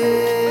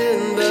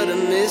nothing but a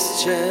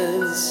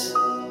mischance.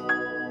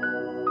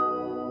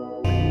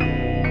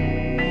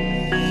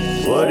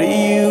 What do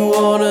you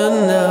wanna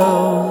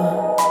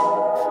know?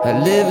 I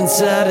live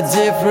inside a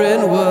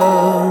different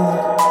world.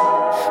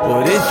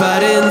 What if I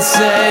didn't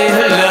say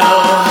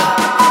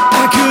hello?